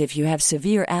not use if you have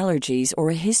severe allergies or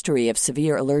a history of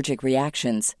severe allergic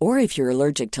reactions, or if you're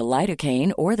allergic to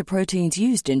lidocaine or the proteins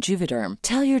used in Juvederm.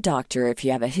 Tell your doctor if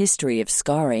you have a history of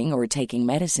scarring or taking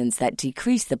medicines that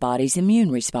decrease the body's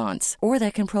immune response or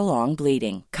that can prolong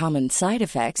bleeding. Common side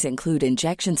effects include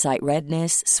injection site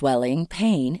redness, swelling,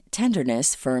 pain,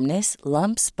 tenderness, firmness,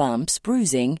 lumps, bumps,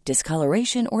 bruising,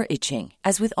 discoloration, or itching.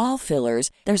 As with all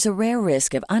fillers, there's a rare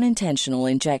risk of unintentional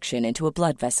injection into a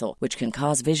blood vessel, which can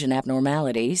cause vision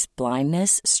abnormalities,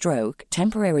 blindness, stroke,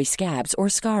 temporary scabs, or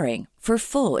scarring. For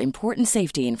full, important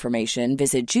safety information,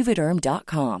 visit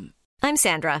Juvederm.com. I'm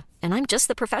Sandra, and I'm just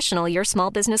the professional your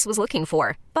small business was looking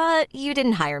for. But you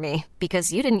didn't hire me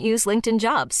because you didn't use LinkedIn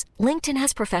Jobs. LinkedIn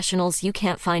has professionals you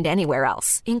can't find anywhere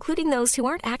else, including those who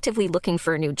aren't actively looking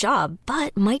for a new job,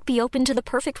 but might be open to the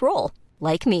perfect role,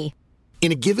 like me.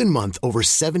 In a given month, over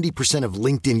 70% of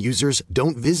LinkedIn users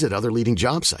don't visit other leading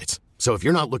job sites. So if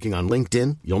you're not looking on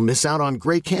LinkedIn, you'll miss out on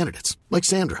great candidates like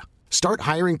Sandra. Start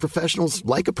hiring professionals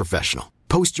like a professional.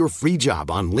 Post your free job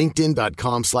on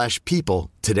linkedin.com/people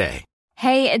today.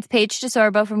 Hey, it's Paige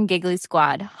DeSorbo from Giggly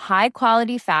Squad. High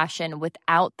quality fashion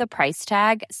without the price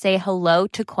tag. Say hello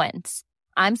to Quince.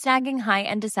 I'm snagging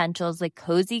high-end essentials like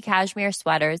cozy cashmere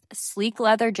sweaters, sleek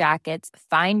leather jackets,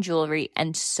 fine jewelry,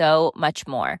 and so much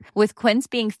more. With Quince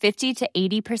being 50 to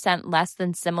 80% less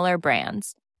than similar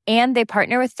brands. And they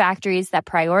partner with factories that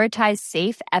prioritize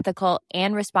safe, ethical,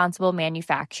 and responsible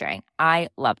manufacturing. I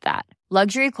love that.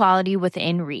 Luxury quality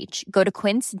within reach. Go to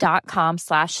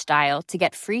quince.com/style to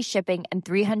get free shipping and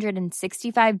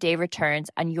 365-day returns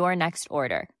on your next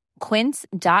order.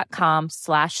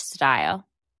 Quince.com/style.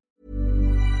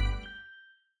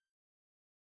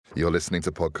 You're listening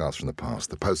to Podcasts from the Past,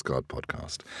 the Postcard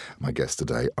Podcast. My guests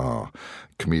today are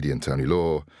comedian Tony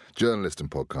Law, journalist and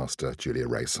podcaster Julia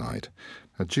Raeside.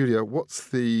 Now, Julia, what's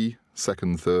the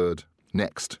second, third,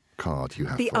 next card you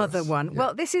have The for other us? one. Yeah.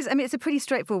 Well, this is, it's a pretty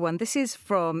straightforward one. This is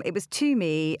it was to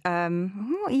me,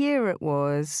 what year it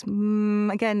was?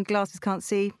 Again, glasses can't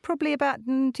see. Probably about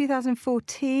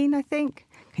 2014, I think.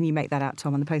 Can you make that out,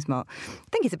 Tom, on the postmark? I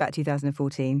think it's about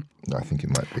 2014. I think it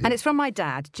might be. And it's from my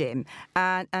dad, Jim.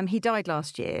 And he died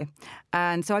last year.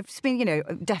 And so I've just been,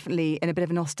 definitely in a bit of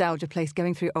a nostalgia place,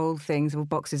 going through old things, old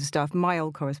boxes of stuff, my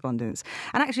old correspondence.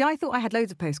 And actually, I thought I had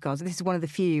loads of postcards. This is one of the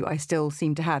few I still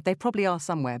seem to have. They probably are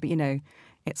somewhere, but,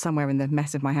 it's somewhere in the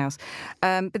mess of my house.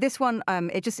 But this one,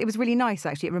 it was really nice,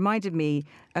 actually. It reminded me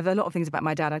of a lot of things about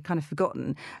my dad I'd kind of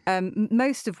forgotten.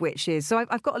 Most of which is, so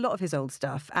I've got a lot of his old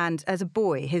stuff. And as a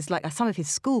boy, some of his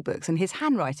school books, and his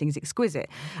handwriting is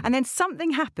exquisite. And then something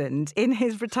happened in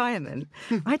his retirement.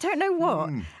 I don't know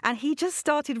what. And he just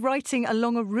started writing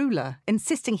along a ruler,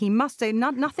 insisting he must say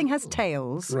nothing has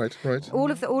tails. Right.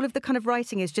 All of the kind of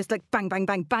writing is just like bang, bang,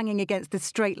 bang, banging against the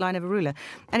straight line of a ruler.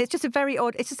 And it's just a very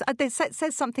odd, it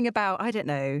says something about, I don't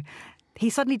know, he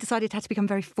suddenly decided it had to become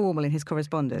very formal in his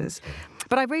correspondence.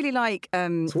 But I really like...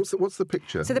 So what's the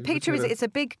picture? So the picture is, it's a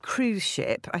big cruise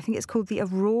ship. I think it's called the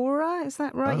Aurora, is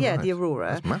that right? Oh, yeah, right. the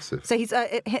Aurora. That's massive. So he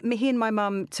and my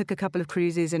mum took a couple of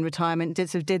cruises in retirement,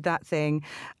 did that thing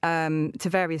to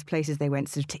various places. They went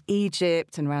sort of to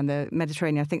Egypt and around the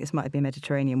Mediterranean. I think this might have been a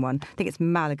Mediterranean one. I think it's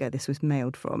Malaga this was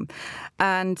mailed from.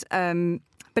 And...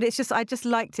 but it's just, I just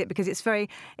liked it because it's very,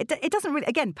 it doesn't really,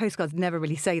 again, postcards never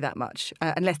really say that much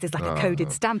unless there's like a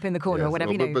coded stamp in the corner or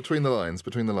whatever. Well, between the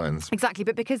lines. Exactly,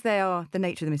 but because the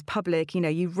nature of them is public,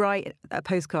 you write a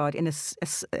postcard in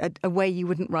a way you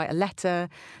wouldn't write a letter.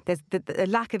 There's a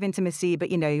lack of intimacy,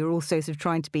 but you're also sort of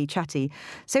trying to be chatty.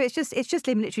 So it's just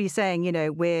him literally saying,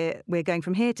 we're going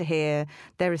from here to here.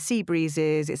 There are sea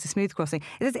breezes. It's a smooth crossing.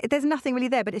 There's nothing really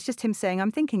there, but it's just him saying,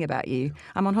 I'm thinking about you.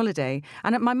 I'm on holiday.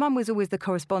 And my mum was always the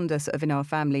corresponder sort of in our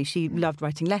family. She loved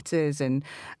writing letters and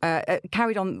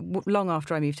carried on long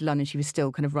after I moved to London. She was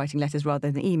still kind of writing letters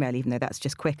rather than email, even though that's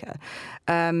just quicker.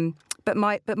 But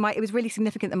it was really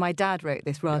significant that my dad wrote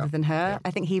this rather than her. Yeah.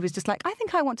 I think he was just like, I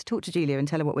think I want to talk to Julia and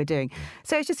tell her what we're doing.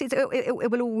 So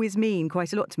it will always mean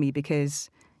quite a lot to me because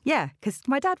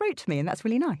my dad wrote to me, and that's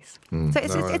really nice. So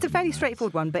it's a fairly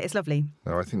straightforward one, but it's lovely.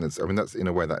 No, I think that's in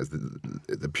a way that is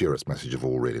the purest message of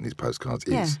all, really, in these postcards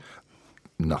is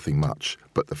nothing much,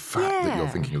 but the fact that you're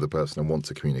thinking of the person and want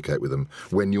to communicate with them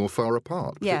when you're far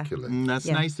apart, particularly. Yeah. That's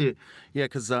nice to,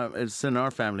 because it's in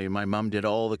our family. My mum did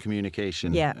all the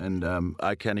communication, and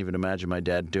I can't even imagine my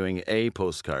dad doing a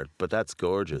postcard, but that's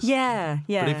gorgeous. Yeah.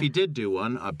 But if he did do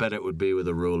one, I bet it would be with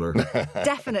a ruler.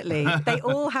 Definitely. They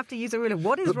all have to use a ruler.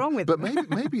 What is wrong with them? But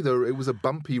maybe it was a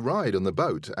bumpy ride on the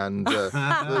boat, and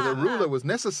the ruler was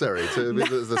necessary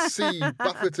the sea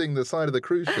buffeting the side of the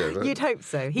cruise ship. You'd hope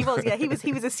so. He was.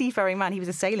 He was a seafaring man. He was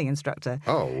a sailing instructor.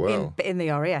 Oh, well. In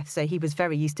the RAF, so he was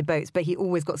very used to boats, but he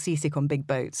always got seasick on big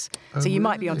boats. So you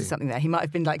might be onto something there. He might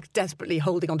have been like desperately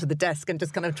holding onto the desk and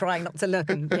just kind of trying not to look.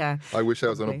 And I wish I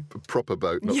was on a proper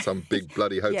boat, not some big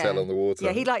bloody hotel on the water.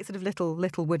 Yeah, he liked sort of little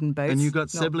wooden boats. And you got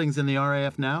siblings in the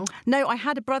RAF now? No, I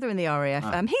had a brother in the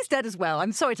RAF. He's dead as well.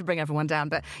 I'm sorry to bring everyone down,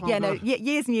 but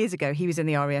years and years ago, he was in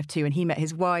the RAF too, and he met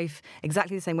his wife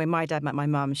exactly the same way my dad met my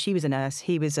mum. She was a nurse.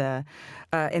 He was in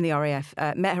the RAF.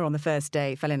 Met her on the first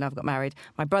day, fell in love, got married.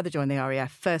 My brother joined the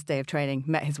RAF, first day of training,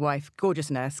 met his wife,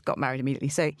 gorgeous nurse, got married immediately.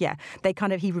 So,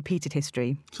 he repeated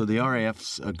history. So the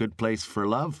RAF's a good place for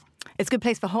love? It's a good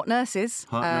place for hot nurses.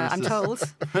 I'm told. So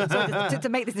to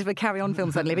make this into a carry-on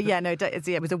film suddenly. But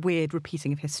it was a weird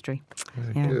repeating of history.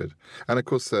 Good. And of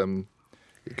course,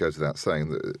 it goes without saying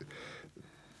that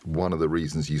one of the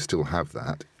reasons you still have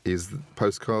that is that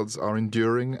postcards are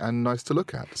enduring and nice to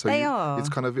look at. So they are.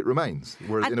 It remains.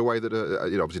 Whereas in a way that,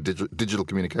 obviously digital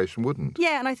communication wouldn't.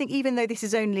 Yeah, and I think even though this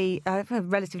is only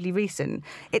relatively recent,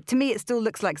 to me it still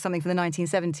looks like something from the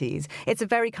 1970s. It's a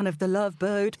very kind of the love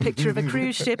boat, picture of a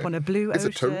cruise ship on a blue ocean.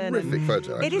 It's a terrific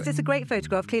photo, actually. It is. It's a great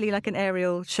photograph, clearly like an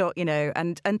aerial shot,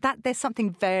 and that there's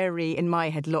something very, in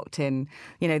my head, locked in,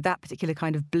 that particular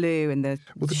kind of blue and the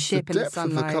ship and the sunlight.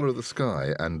 The depth of the colour of the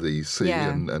sky and the sea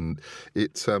and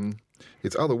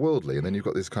it's otherworldly, and then you've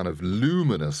got this kind of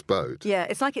luminous boat. Yeah,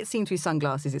 it's like it's seen through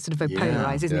sunglasses. It's sort of very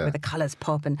polarised, isn't it, where the colours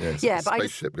pop. And it's a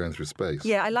spaceship going through space.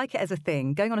 Yeah, I like it as a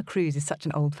thing. Going on a cruise is such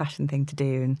an old-fashioned thing to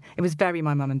do, and it was very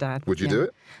my mum and dad. Would you do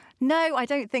it? No, I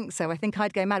don't think so. I think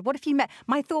I'd go mad. What if you met...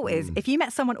 My thought is, if you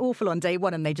met someone awful on day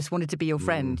one and they just wanted to be your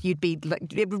friend, you'd be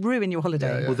like... It would ruin your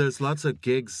holiday. Yeah. Well, there's lots of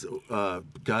gigs,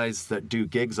 guys that do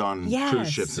gigs on cruise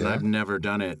ships, and I've never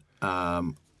done it.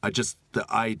 The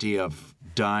idea of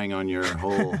dying on your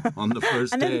hole on the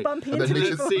first and day. Then bumping into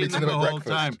people. Meeting the whole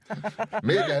time.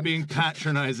 Me again. Being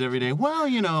patronised every day. Well,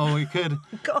 we could...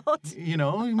 God.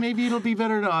 Maybe it'll be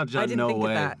better not. I didn't think of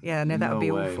that. Yeah, no, that would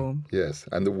be awful. Yes,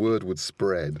 and the word would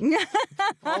spread.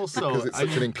 Also, because it's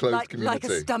such an enclosed community.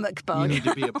 Like a stomach bug. You need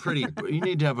to be you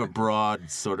need to have a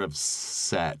broad sort of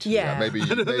set. Yeah. Maybe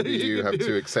you have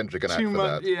too eccentric an act for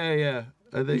that. Yeah.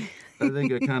 I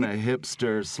think a kind of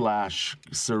hipster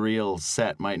 / surreal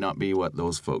set might not be what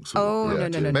those folks would. Oh,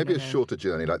 no. Maybe a shorter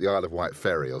journey, like the Isle of Wight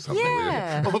ferry or something.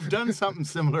 Yeah. I've done something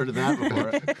similar to that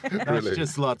before. That's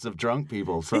just lots of drunk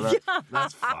people, so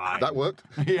that's fine. That worked?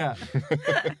 Yeah.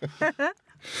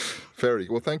 Very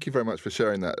well. Thank you very much for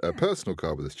sharing that personal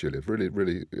card with us, Julia. Really,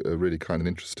 really kind and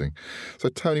interesting. So,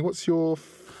 Tony, what's your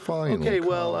final card?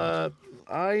 Well,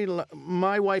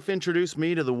 my wife introduced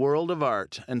me to the world of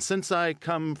art, and since I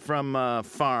come from a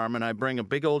farm and I bring a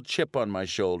big old chip on my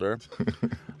shoulder,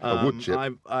 a wood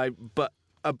chip. But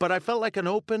I felt like an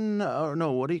open,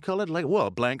 what do you call it?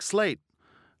 A blank slate.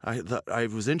 I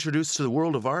was introduced to the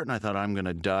world of art, and I thought I'm going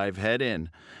to dive head in.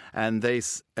 And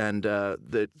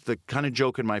the kind of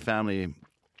joke in my family,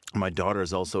 my daughter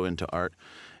is also into art,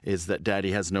 is that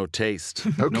Daddy has no taste,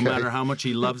 no matter how much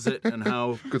he loves it and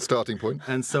how... Good starting point.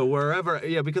 And so wherever,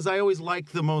 because I always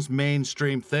like the most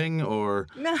mainstream thing or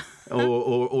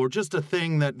just a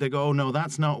thing that they go, oh, no,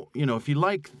 that's not, if you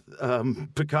like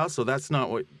Picasso, that's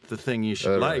not what the thing you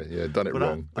should like. Right, yeah, done it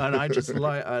wrong. I just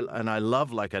like, and I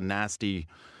love like a nasty...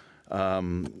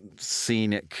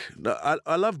 scenic.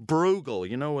 I love Bruegel,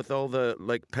 you know, with all the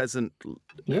like peasant,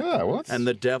 and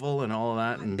the devil and all of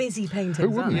that. And busy paintings,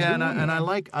 aren't they? Yeah, and I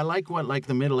like what like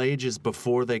the Middle Ages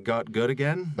before they got good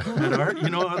again at art. You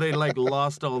know how they like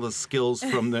lost all the skills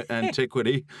from the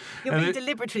antiquity. You're being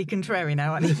deliberately contrary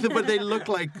now, aren't you? But they look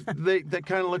like that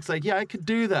kind of looks like I could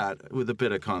do that with a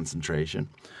bit of concentration.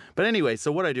 But anyway,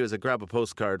 so what I do is I grab a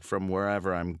postcard from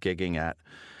wherever I'm gigging at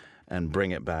and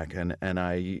bring it back, and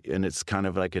it's kind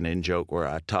of like an in-joke where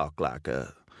I talk like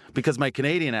because my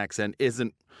Canadian accent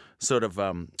isn't sort of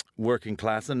working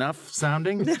class enough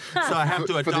sounding, so I have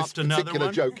to adopt another one. For this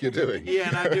particular joke you're doing. Yeah,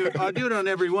 and I do it on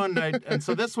every one. And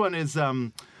so this one is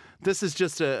this is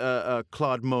just a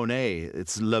Claude Monet.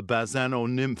 It's Le Bazin aux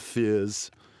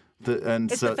Nymphes.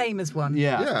 It's the famous one.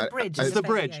 Yeah. Yeah, the bridge. It's the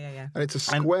bridge. Yeah. And it's a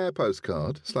square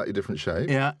postcard, slightly different shape.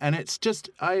 Yeah, and it's just,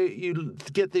 you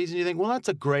get these and you think, well, that's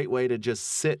a great way to just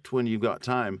sit when you've got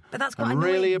time. But that's quite and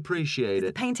annoying. really appreciate it.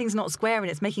 The painting's not square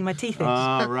and it's making my teeth itch.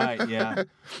 Ah, right, yeah.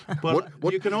 But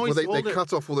you can always they hold it.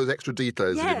 cut off all those extra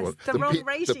details. Yes, you want. the wrong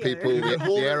ratio. The people, the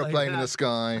hold it aeroplane like in the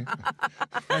sky.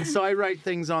 And so I write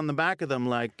things on the back of them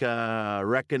like,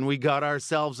 reckon we got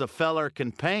ourselves a feller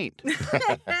can paint.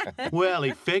 Well,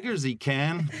 he figures he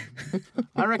can.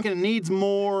 I reckon it needs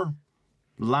more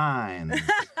lines.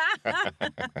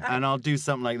 And I'll do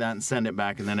something like that and send it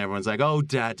back, and then everyone's like, oh,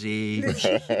 Daddy,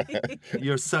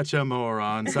 you're such a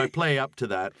moron. So I play up to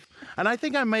that. And I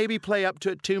think I maybe play up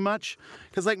to it too much,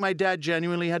 because like my dad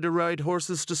genuinely had to ride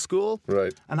horses to school.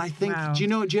 Right. And I think, Wow. do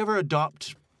you ever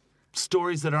adopt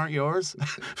stories that aren't yours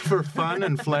for fun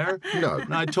and flair? No.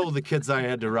 And I told the kids I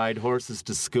had to ride horses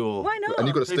to school. Why not? And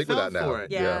you've got to They stick with fell that now. for it.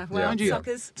 Yeah, well, Mind you,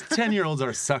 suckers. 10-year-olds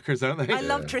are suckers, aren't they? I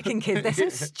love tricking kids. They're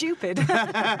so stupid.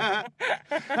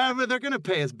 But they're going to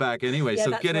pay us back anyway, Yeah, so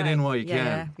that's get it right. in while you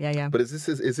can. Yeah. But is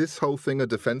this whole thing a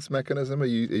defense mechanism? Are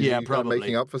you kind of probably.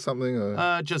 making up for something?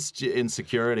 Or? Just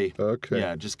insecurity. Okay.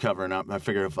 Yeah, just covering up. I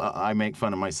figure if I make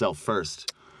fun of myself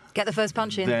first, Get the first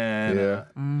punch in.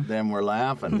 then we're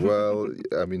laughing. Well,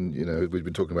 I mean, we've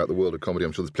been talking about the world of comedy.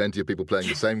 I'm sure there's plenty of people playing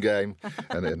the same game,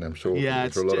 and I'm sure, Yeah,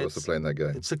 a lot of us are playing that game.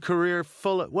 It's a career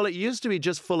full of, well, it used to be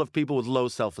just full of people with low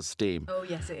self-esteem. Oh,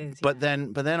 yes, it is. But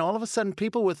then all of a sudden,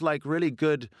 people with like really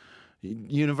good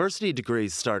university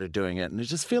degrees started doing it, and I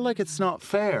just feel like it's not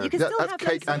fair. You can still That's have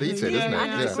cake those and eat it, things. isn't it?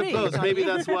 I Yeah. suppose maybe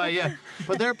that's why. Yeah,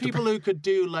 but there are people who could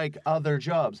do like other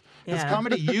jobs. Because Yeah.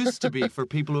 comedy used to be for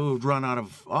people who'd run out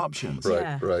of options, Right,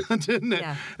 Yeah. right. didn't it?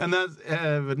 Yeah. And that's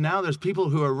but now there's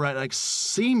people who are like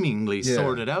seemingly Yeah.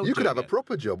 sorted out. You could doing have a it.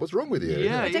 proper job. What's wrong with you?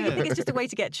 Yeah, Don't you yeah. think it's just a way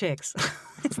to get chicks?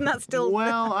 Isn't that still...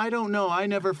 Well, I don't know. I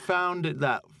never found it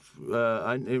that.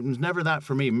 It was never that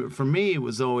for me. For me, it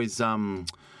was always.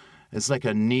 It's like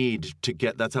a need to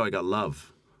get. That's how I got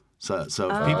love. So if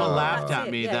people laughed That's at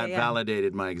it. me, Yeah, that yeah.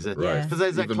 validated my existence. Right. Because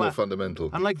there's Even more fundamental.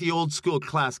 I'm like the old school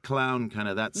class clown kind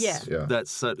of. That's Yeah.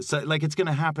 that's so like it's going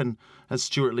to happen. As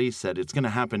Stuart Lee said, it's going to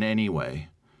happen anyway.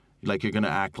 Like you're going to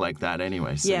act like that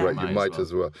anyway. So Yeah. Right, you might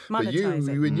as well. But Monetize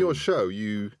it. you in your show,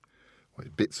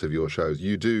 bits of your shows,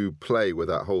 you do play with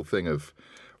that whole thing of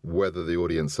whether the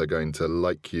audience are going to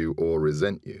like you or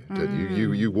resent you. Don't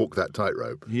you? You walk that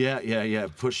tightrope. Yeah.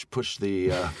 Push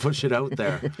it out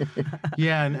there.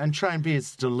 Yeah, and try and be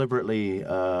as deliberately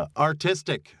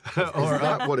artistic. Is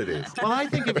that what it is? Well, I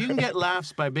think if you can get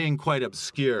laughs by being quite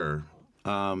obscure,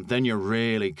 then you're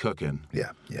really cooking.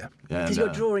 Yeah. Because you're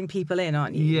drawing people in,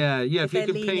 aren't you? Yeah. If If you they're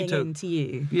can leaning paint into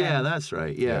you. Yeah, that's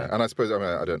right. Yeah. And I suppose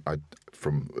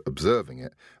from observing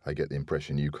it, I get the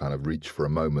impression you kind of reach for a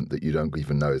moment that you don't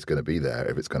even know is going to be there,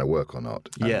 if it's going to work or not.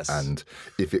 Yes. And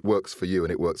if it works for you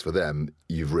and it works for them,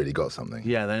 you've really got something.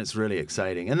 Yeah, then it's really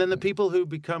exciting. And then the people who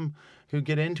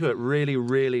get into it really,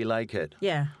 really like it.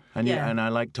 Yeah. And yeah. and I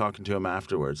like talking to them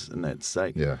afterwards, and it's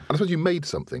like Yeah. And I suppose you made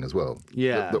something as well.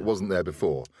 Yeah. That wasn't there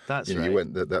before. That's You right.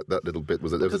 went, that little bit,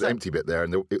 there was an empty bit there,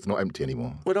 and it's not empty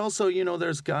anymore. But also,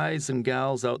 there's guys and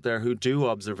gals out there who do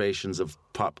observations of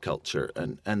pop culture,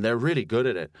 and they're really good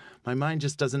at it. My mind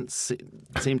just doesn't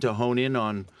seem to hone in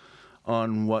on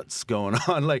what's going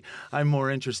on. Like, I'm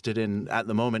more interested in, at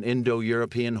the moment,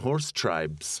 Indo-European horse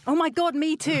tribes. Oh, my God,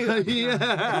 me too.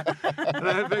 Yeah. And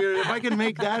I figured if I can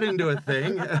make that into a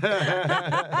thing.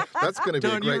 That's going to be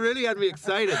Don, you really had me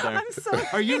excited there. I'm sorry.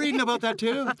 Are you reading about that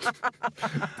too?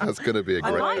 That's going to be a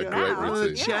great like that. great What are the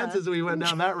routine. chances we went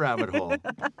down that rabbit hole?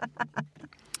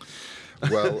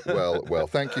 Well,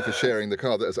 thank you for sharing the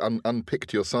card that has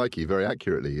unpicked your psyche very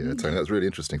accurately, Tony. That's really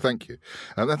interesting. Thank you.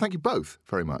 And thank you both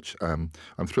very much. I'm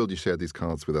thrilled you shared these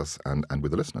cards with us and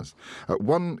with the listeners.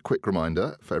 One quick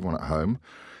reminder for everyone at home.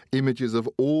 Images of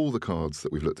all the cards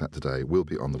that we've looked at today will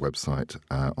be on the website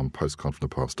on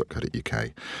postcardfromthepast.co.uk,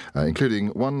 including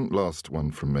one last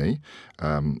one from me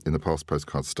in the past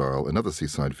postcard style, another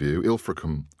seaside view,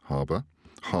 Ilfracombe Harbour,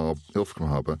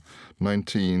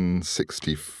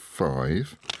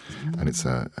 1965, and it's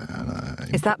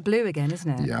It's that blue again,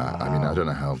 isn't it? Yeah, I mean, I don't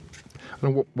know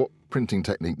what printing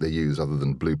technique they use other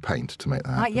than blue paint to make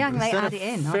that happen. Yeah, and they Is that add it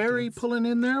in. ferry afterwards. pulling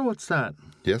in there? What's that?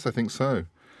 Yes, I think so.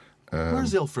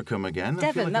 Where's Ilfracombe again?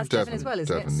 Devon, that's Devon as well,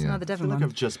 isn't Devon, it? It's yeah. another I Devon feel like one.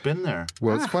 I've just been there.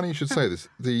 Well, it's funny you should say this.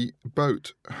 The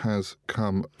boat has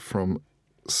come from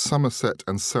Somerset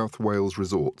and South Wales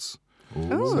resorts. Ooh,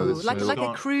 So this like is-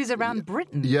 a cruise around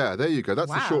Britain. Yeah, there you go.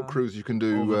 That's the short Wow. cruise you can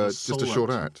do, Over the just a Solent. short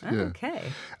act. Yeah. Okay.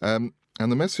 And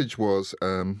the message was,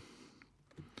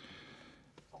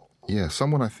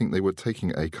 someone, I think they were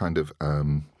taking a kind of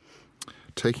an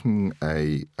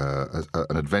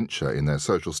adventure in their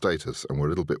social status and were a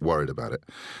little bit worried about it.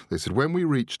 They said, when we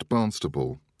reached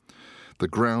Barnstaple, the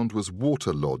ground was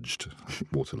waterlogged.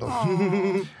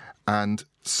 And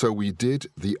so we did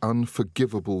the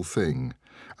unforgivable thing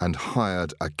and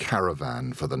hired a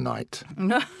caravan for the night.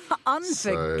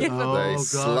 Unforgivable. They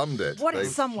slummed it. What They- if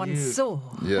someone saw?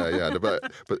 Yeah,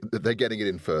 but they're getting it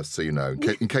in first, so you know,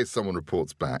 in case someone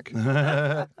reports back.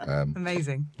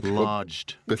 Amazing.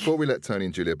 Lodged. Before we let Tony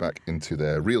and Julia back into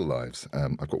their real lives,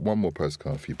 I've got one more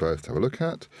postcard for you both to have a look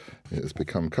at. It has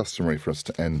become customary for us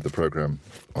to end the programme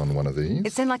on one of these.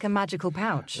 It's in like a magical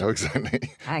pouch. Oh, exactly.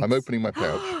 Thanks. I'm opening my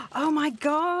pouch. Oh my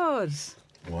God.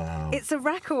 Wow. It's a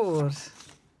record.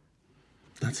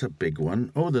 That's a big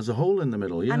one. Oh, there's a hole in the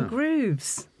middle, yeah. And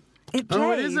grooves. It plays.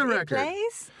 Oh, it is a record. It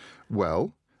plays?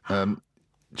 Well,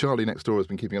 Charlie next door has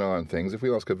been keeping an eye on things. If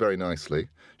we ask her very nicely,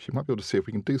 she might be able to see if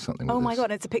we can do something with Oh this. my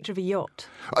God, it's a picture of a yacht.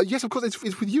 Yes, of course, it's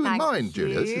with you in Thank mind,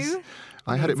 Julia. you.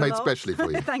 I had it Means a made lot. specially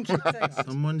for you. Thank you so much.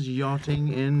 Someone's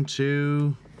yachting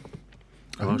into...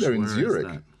 I think they're in where is Zurich.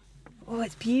 that? Oh,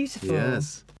 it's beautiful.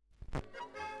 Yes.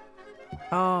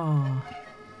 Oh.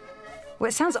 Well,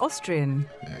 it sounds Austrian.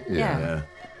 Yeah.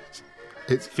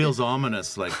 It's Feels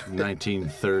ominous, like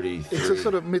 1933. It's a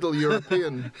sort of Middle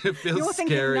European. It feels You're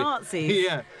thinking scary. Nazis.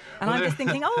 Yeah. And I'm just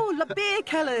thinking, beer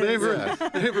colours. They've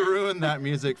ruined that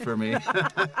music for me.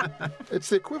 It's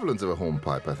the equivalent of a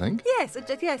hornpipe, I think. Yes,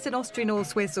 it's an Austrian or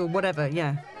Swiss or whatever,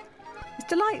 yeah. It's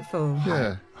delightful.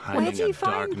 Yeah. Where do you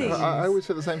find these? I always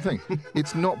say the same thing.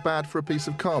 It's not bad for a piece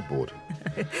of cardboard.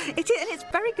 It is, and it's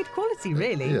very good quality,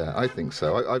 really. Yeah, I think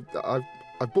so.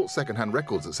 I've bought second-hand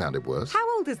records that sounded worse.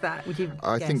 How old is that, would you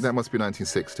I guess? think that must be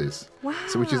 1960s. Wow.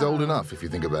 So which is old enough if you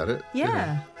think about it.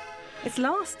 Yeah. It's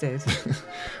lasted.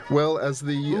 Well, as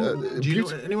the Do you know,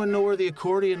 anyone know where the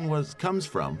accordion comes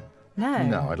from? No.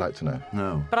 No, I'd like to know.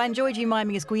 No. But I enjoyed you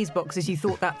miming a squeeze box as you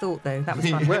thought, though. That was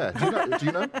fun. Where? Do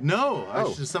you know? No. Oh.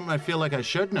 It's just something I feel like I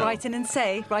should know. Write in and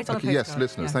say, write on a Okay, postcard. yes,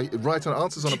 listeners. Yeah. Write on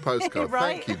answers on a postcard.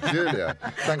 Right. Thank you, Julia.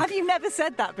 Have you never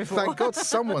said that before? Thank God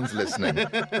someone's listening.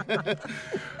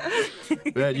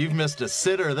 Man, you've missed a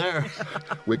sitter there.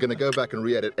 We're going to go back and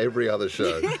re-edit every other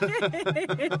show.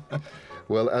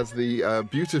 Well, as the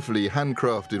beautifully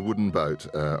handcrafted wooden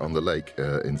boat on the lake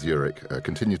in Zurich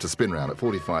continues to spin round at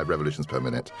 45 revolutions per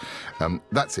minute,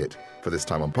 that's it for this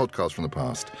time on Podcast from the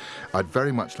Past. I'd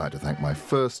very much like to thank my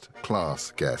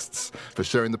first-class guests for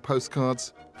sharing the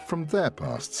postcards from their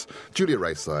pasts. Julia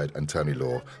Rayside and Tony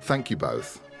Law, thank you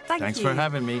both. Thanks for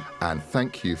having me. And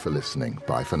thank you for listening.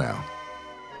 Bye for now.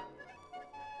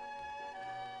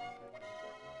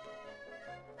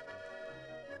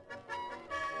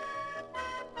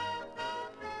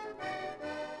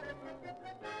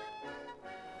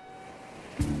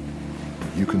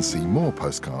 You can see more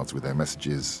postcards with their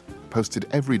messages posted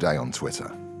every day on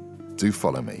Twitter. Do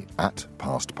follow me at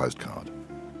Past Postcard.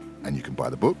 And you can buy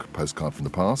the book, Postcard from the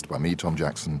Past, by me, Tom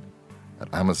Jackson,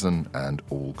 at Amazon and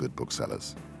all good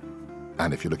booksellers.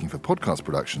 And if you're looking for podcast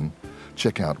production,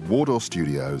 check out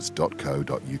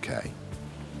wardorstudios.co.uk.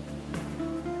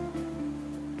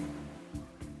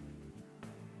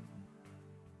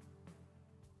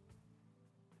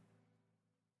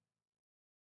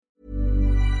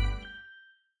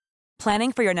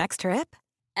 Planning for your next trip?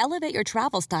 Elevate your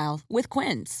travel style with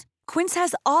Quince. Quince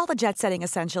has all the jet-setting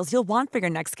essentials you'll want for your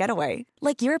next getaway,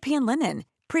 like European linen,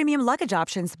 premium luggage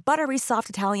options, buttery soft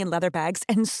Italian leather bags,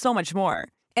 and so much more.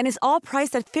 And is all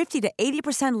priced at 50 to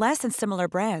 80% less than similar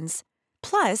brands.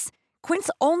 Plus, Quince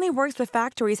only works with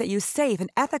factories that use safe and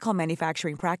ethical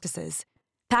manufacturing practices.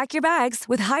 Pack your bags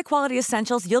with high-quality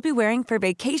essentials you'll be wearing for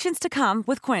vacations to come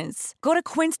with Quince. Go to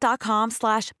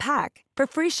quince.com/pack for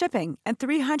free shipping and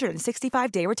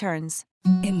 365-day returns.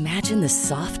 Imagine the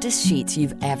softest sheets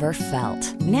you've ever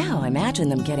felt. Now imagine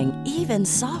them getting even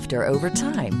softer over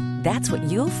time. That's what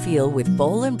you'll feel with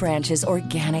Boll & Branch's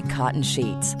organic cotton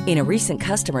sheets. In a recent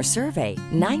customer survey,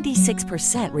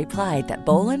 96% replied that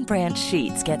Boll & Branch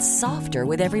sheets get softer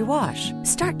with every wash.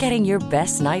 Start getting your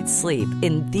best night's sleep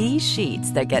in these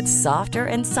sheets that get softer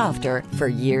and softer for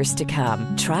years to come.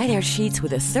 Try their sheets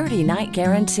with a 30-night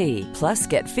guarantee. Plus,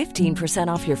 get 15%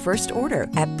 off your first order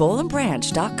at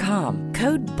bollandbranch.com.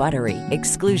 Code BUTTERY.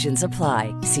 Exclusions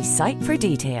apply. See site for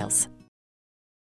details.